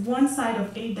this is one side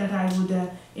of aid that I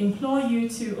would implore you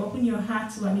to open your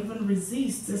heart to and even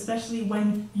resist, especially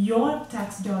when your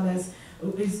tax dollars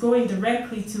is going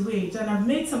directly to it. And I've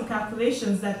made some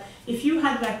calculations that if you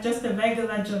had like just a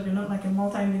regular job, you're not like a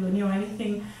multi-millionaire or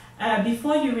anything,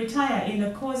 before you retire, in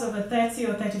the course of a 30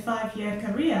 or 35-year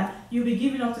career, you'll be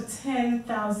giving up to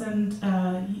 10,000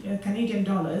 Canadian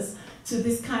dollars to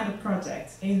this kind of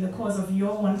project in the course of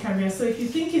your one career. So if you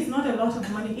think it's not a lot of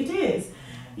money, it is.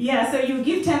 Yeah, so you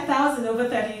give 10,000 over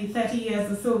 30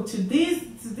 years or so to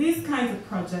these kinds of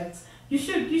projects. You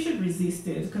should resist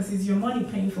it, because it's your money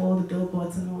paying for all the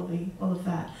billboards and all of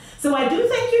that. So I do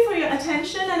thank you for your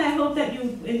attention, and I hope that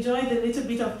you enjoyed the little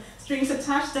bit of Strings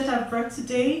Attached that I've brought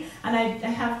today. And I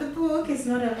have the book. It's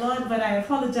not a lot, but I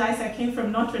apologize. I came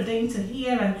from Notre Dame to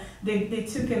here, and they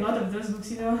took a lot of those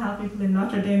books. You know how people in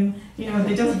Notre Dame,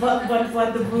 they just bought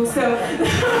the book. So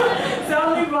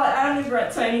I only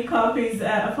brought 20 copies.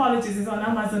 Apologies, it's on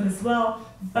Amazon as well.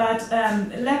 But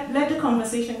let the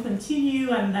conversation continue,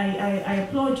 and I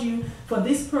applaud you for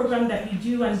this program that you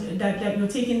do, and that you're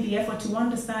taking the effort to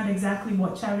understand exactly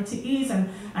what charity is and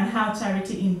how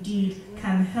charity indeed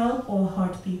can help or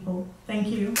hurt people. Thank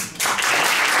you.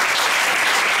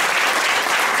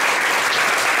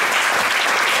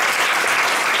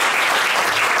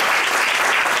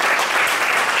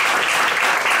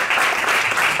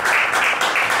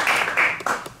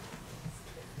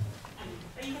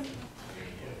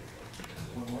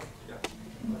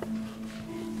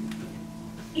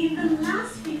 In the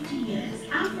last 50 years,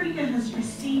 Africa has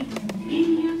received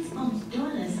billions of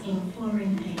dollars in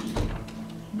foreign aid.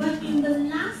 But in the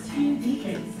last few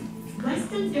decades,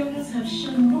 Western donors have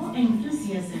shown more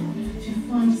enthusiasm to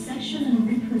fund sexual and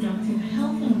reproductive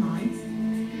health and rights,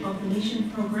 population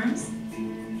programs,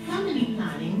 family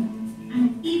planning,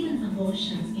 and even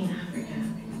abortions in Africa.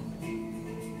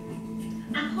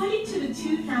 According to the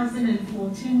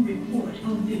 2014 report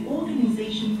of the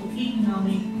Organization for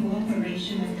Economic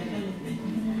Cooperation and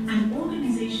Development, an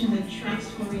organization that tracks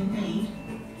foreign aid,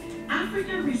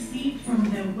 Africa received from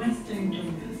their Western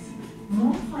donors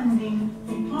more funding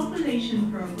for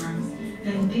population programs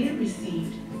than they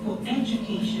received for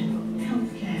education,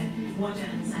 healthcare, water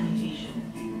and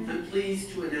sanitation. I'm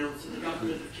pleased to announce that the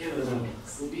Government of Canada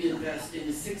will be investing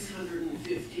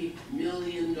 $650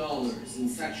 million in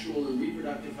sexual and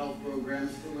reproductive health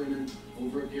programs for women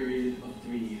over a period of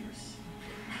 3 years.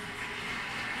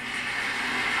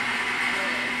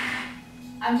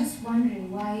 I'm just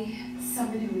wondering why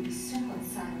somebody would be so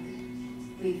concerned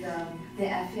with the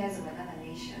affairs of another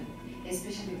nation,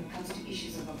 especially when it comes to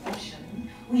issues of abortion.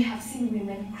 We have seen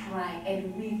women cry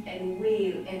and weep and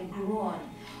wail and groan.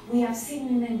 We have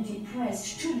seen women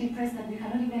depressed, too depressed that we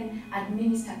cannot even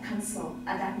administer counsel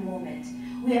at that moment.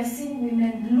 We have seen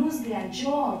women lose their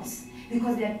jobs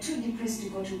because they are too depressed to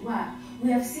go to work.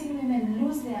 We have seen women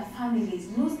lose their families,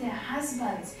 lose their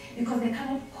husbands because they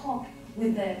cannot cope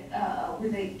with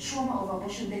the trauma of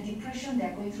abortion, the depression they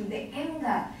are going through, the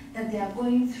anger that they are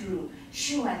going through.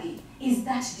 Surely, is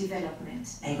that development?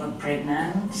 I got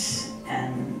pregnant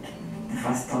and the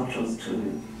first thought was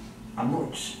to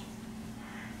abort.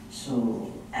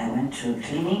 So I went to a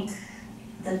clinic.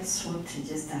 That's what I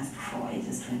just asked for. I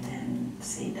just went and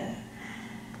said,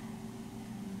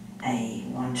 I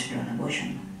want to do an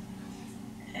abortion.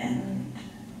 And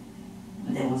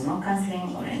there was no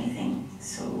counseling or anything,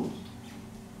 so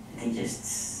they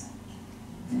just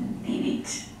did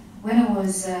it. When I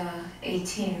was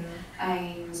 18,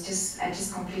 I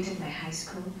just completed my high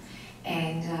school,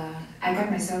 and I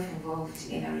got myself involved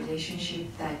in a relationship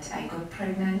that I got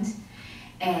pregnant,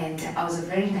 and I was a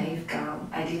very naive girl.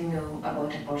 I didn't know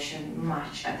about abortion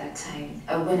much at that time.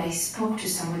 When I spoke to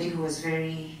somebody who was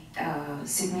very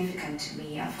significant to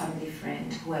me, a family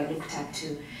friend who I looked up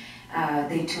to,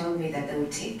 they told me that they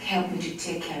would help me to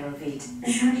take care of it.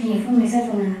 Shortly, I found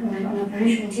myself on an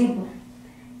operation table,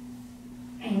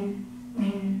 and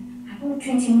when about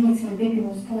 20 minutes my baby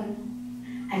was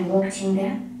born, I walked in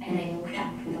there and I walked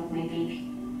out without my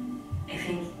baby. I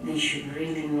think they should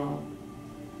really know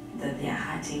that they are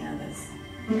hurting others.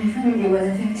 My family was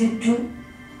affected too.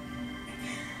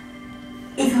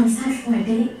 If I'm sad for a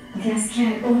day, they are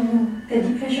scared. Oh no, the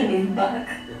depression is back.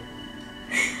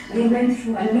 They went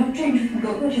through a lot trying to figure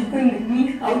out what you're going with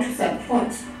me, how to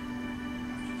support.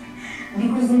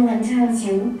 Because no one tells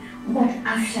you what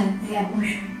after the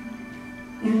abortion.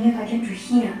 You never get to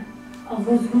hear of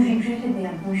those who regretted the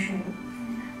abortion.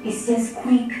 It's just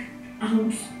quick,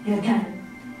 out, you're done.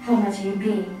 How much are you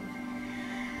paying?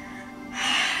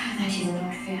 That is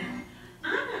not fair.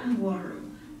 Anna Awaro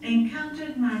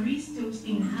encountered Marie Stokes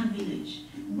in her village,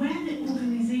 where the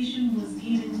organization was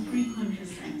given free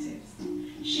contraceptives.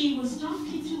 She was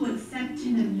talked into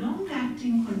accepting a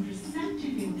long-acting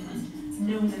contraceptive implant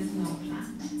known as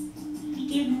Norplant.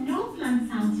 If Norplant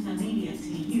sounds familiar to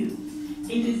you,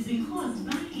 it is because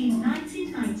back in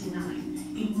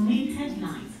 1999, it made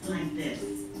headlines like this,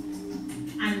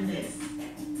 and this,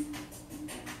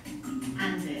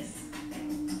 and this.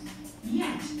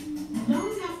 Yet,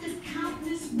 long after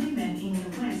countless women in the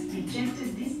West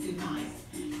rejected this device,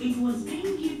 it was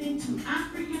being given to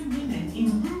African women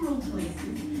in rural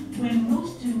places where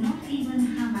most do not even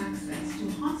have access to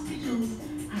hospitals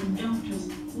and doctors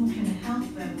who can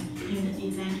help them in the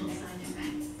event of side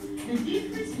effects. The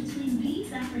difference between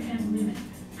these African women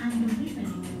and the women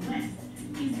in the West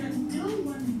is that no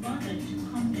one bothered to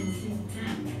compensate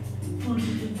them for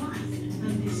the device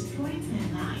that destroyed their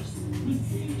lives with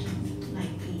symptoms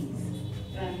like these.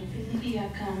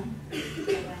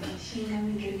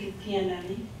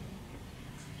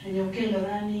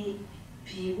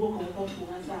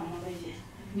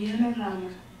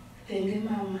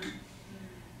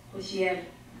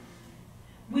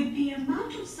 With the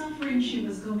amount of suffering she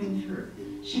was going through,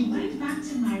 she went back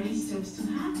to Marie Stokes to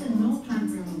have the Norplant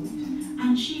removed,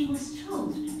 and she was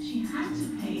told she had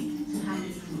to pay to have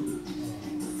it removed.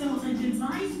 So a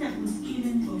device that was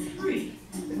given for free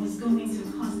was going to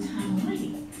cost her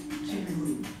money to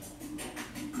remove.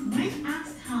 When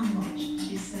asked how much,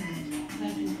 she said,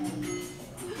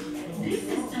 this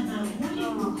is about what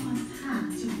it will cost her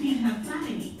to feed her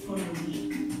family for a week.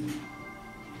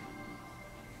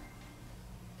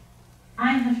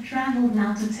 I have traveled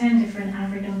now to 10 different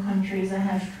African countries. I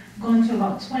have gone to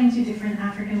about 20 different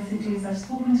African cities. I've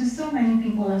spoken to so many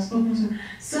people. I've spoken to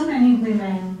so many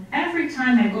women. Every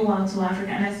time I go out to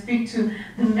Africa and I speak to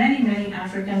the many, many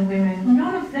African women,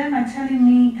 none of them are telling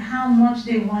me how much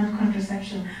they want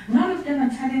contraception. None of them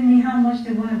are telling me how much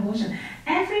they want abortion.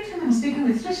 Every time I'm speaking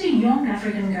with, especially young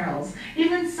African girls,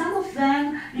 even some of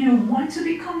them, want to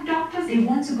become doctors, they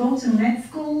want to go to med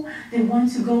school, they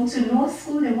want to go to law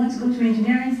school, they want to go to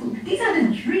engineering school. These are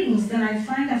the dreams that I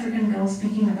find African girls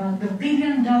speaking about, the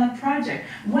billion-dollar project.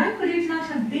 Why could it not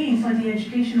have been for the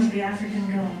education of the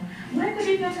African girl? Why could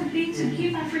it not have been to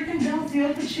give African girls the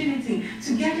opportunity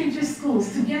to get into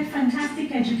schools, to get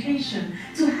fantastic education,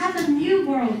 to have a new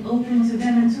world open to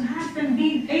them, and to have them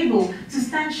be able to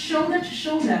stand shoulder to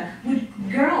shoulder with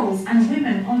girls and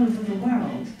women all over the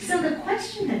world? So the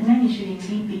question that many should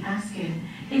indeed be asking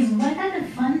is whether the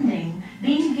funding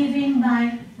being given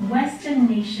by Western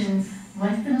nations,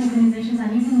 Western organizations,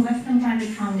 and even Western private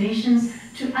foundations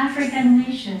to African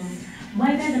nations,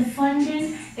 whether the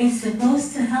funding is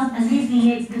supposed to help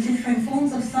alleviate the different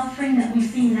forms of suffering that we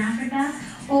see in Africa,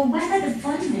 or whether the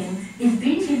funding is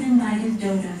being given by these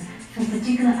donors for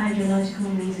particular ideological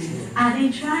reasons. Are they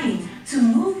trying to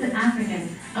move the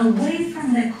Africans away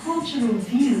from their cultural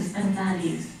views and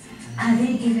values? Are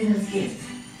they giving us gifts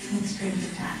with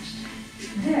strings attached?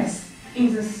 This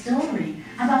is a story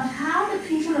about how the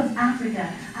people of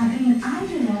Africa are being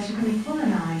ideologically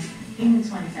colonized in the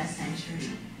 21st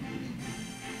century.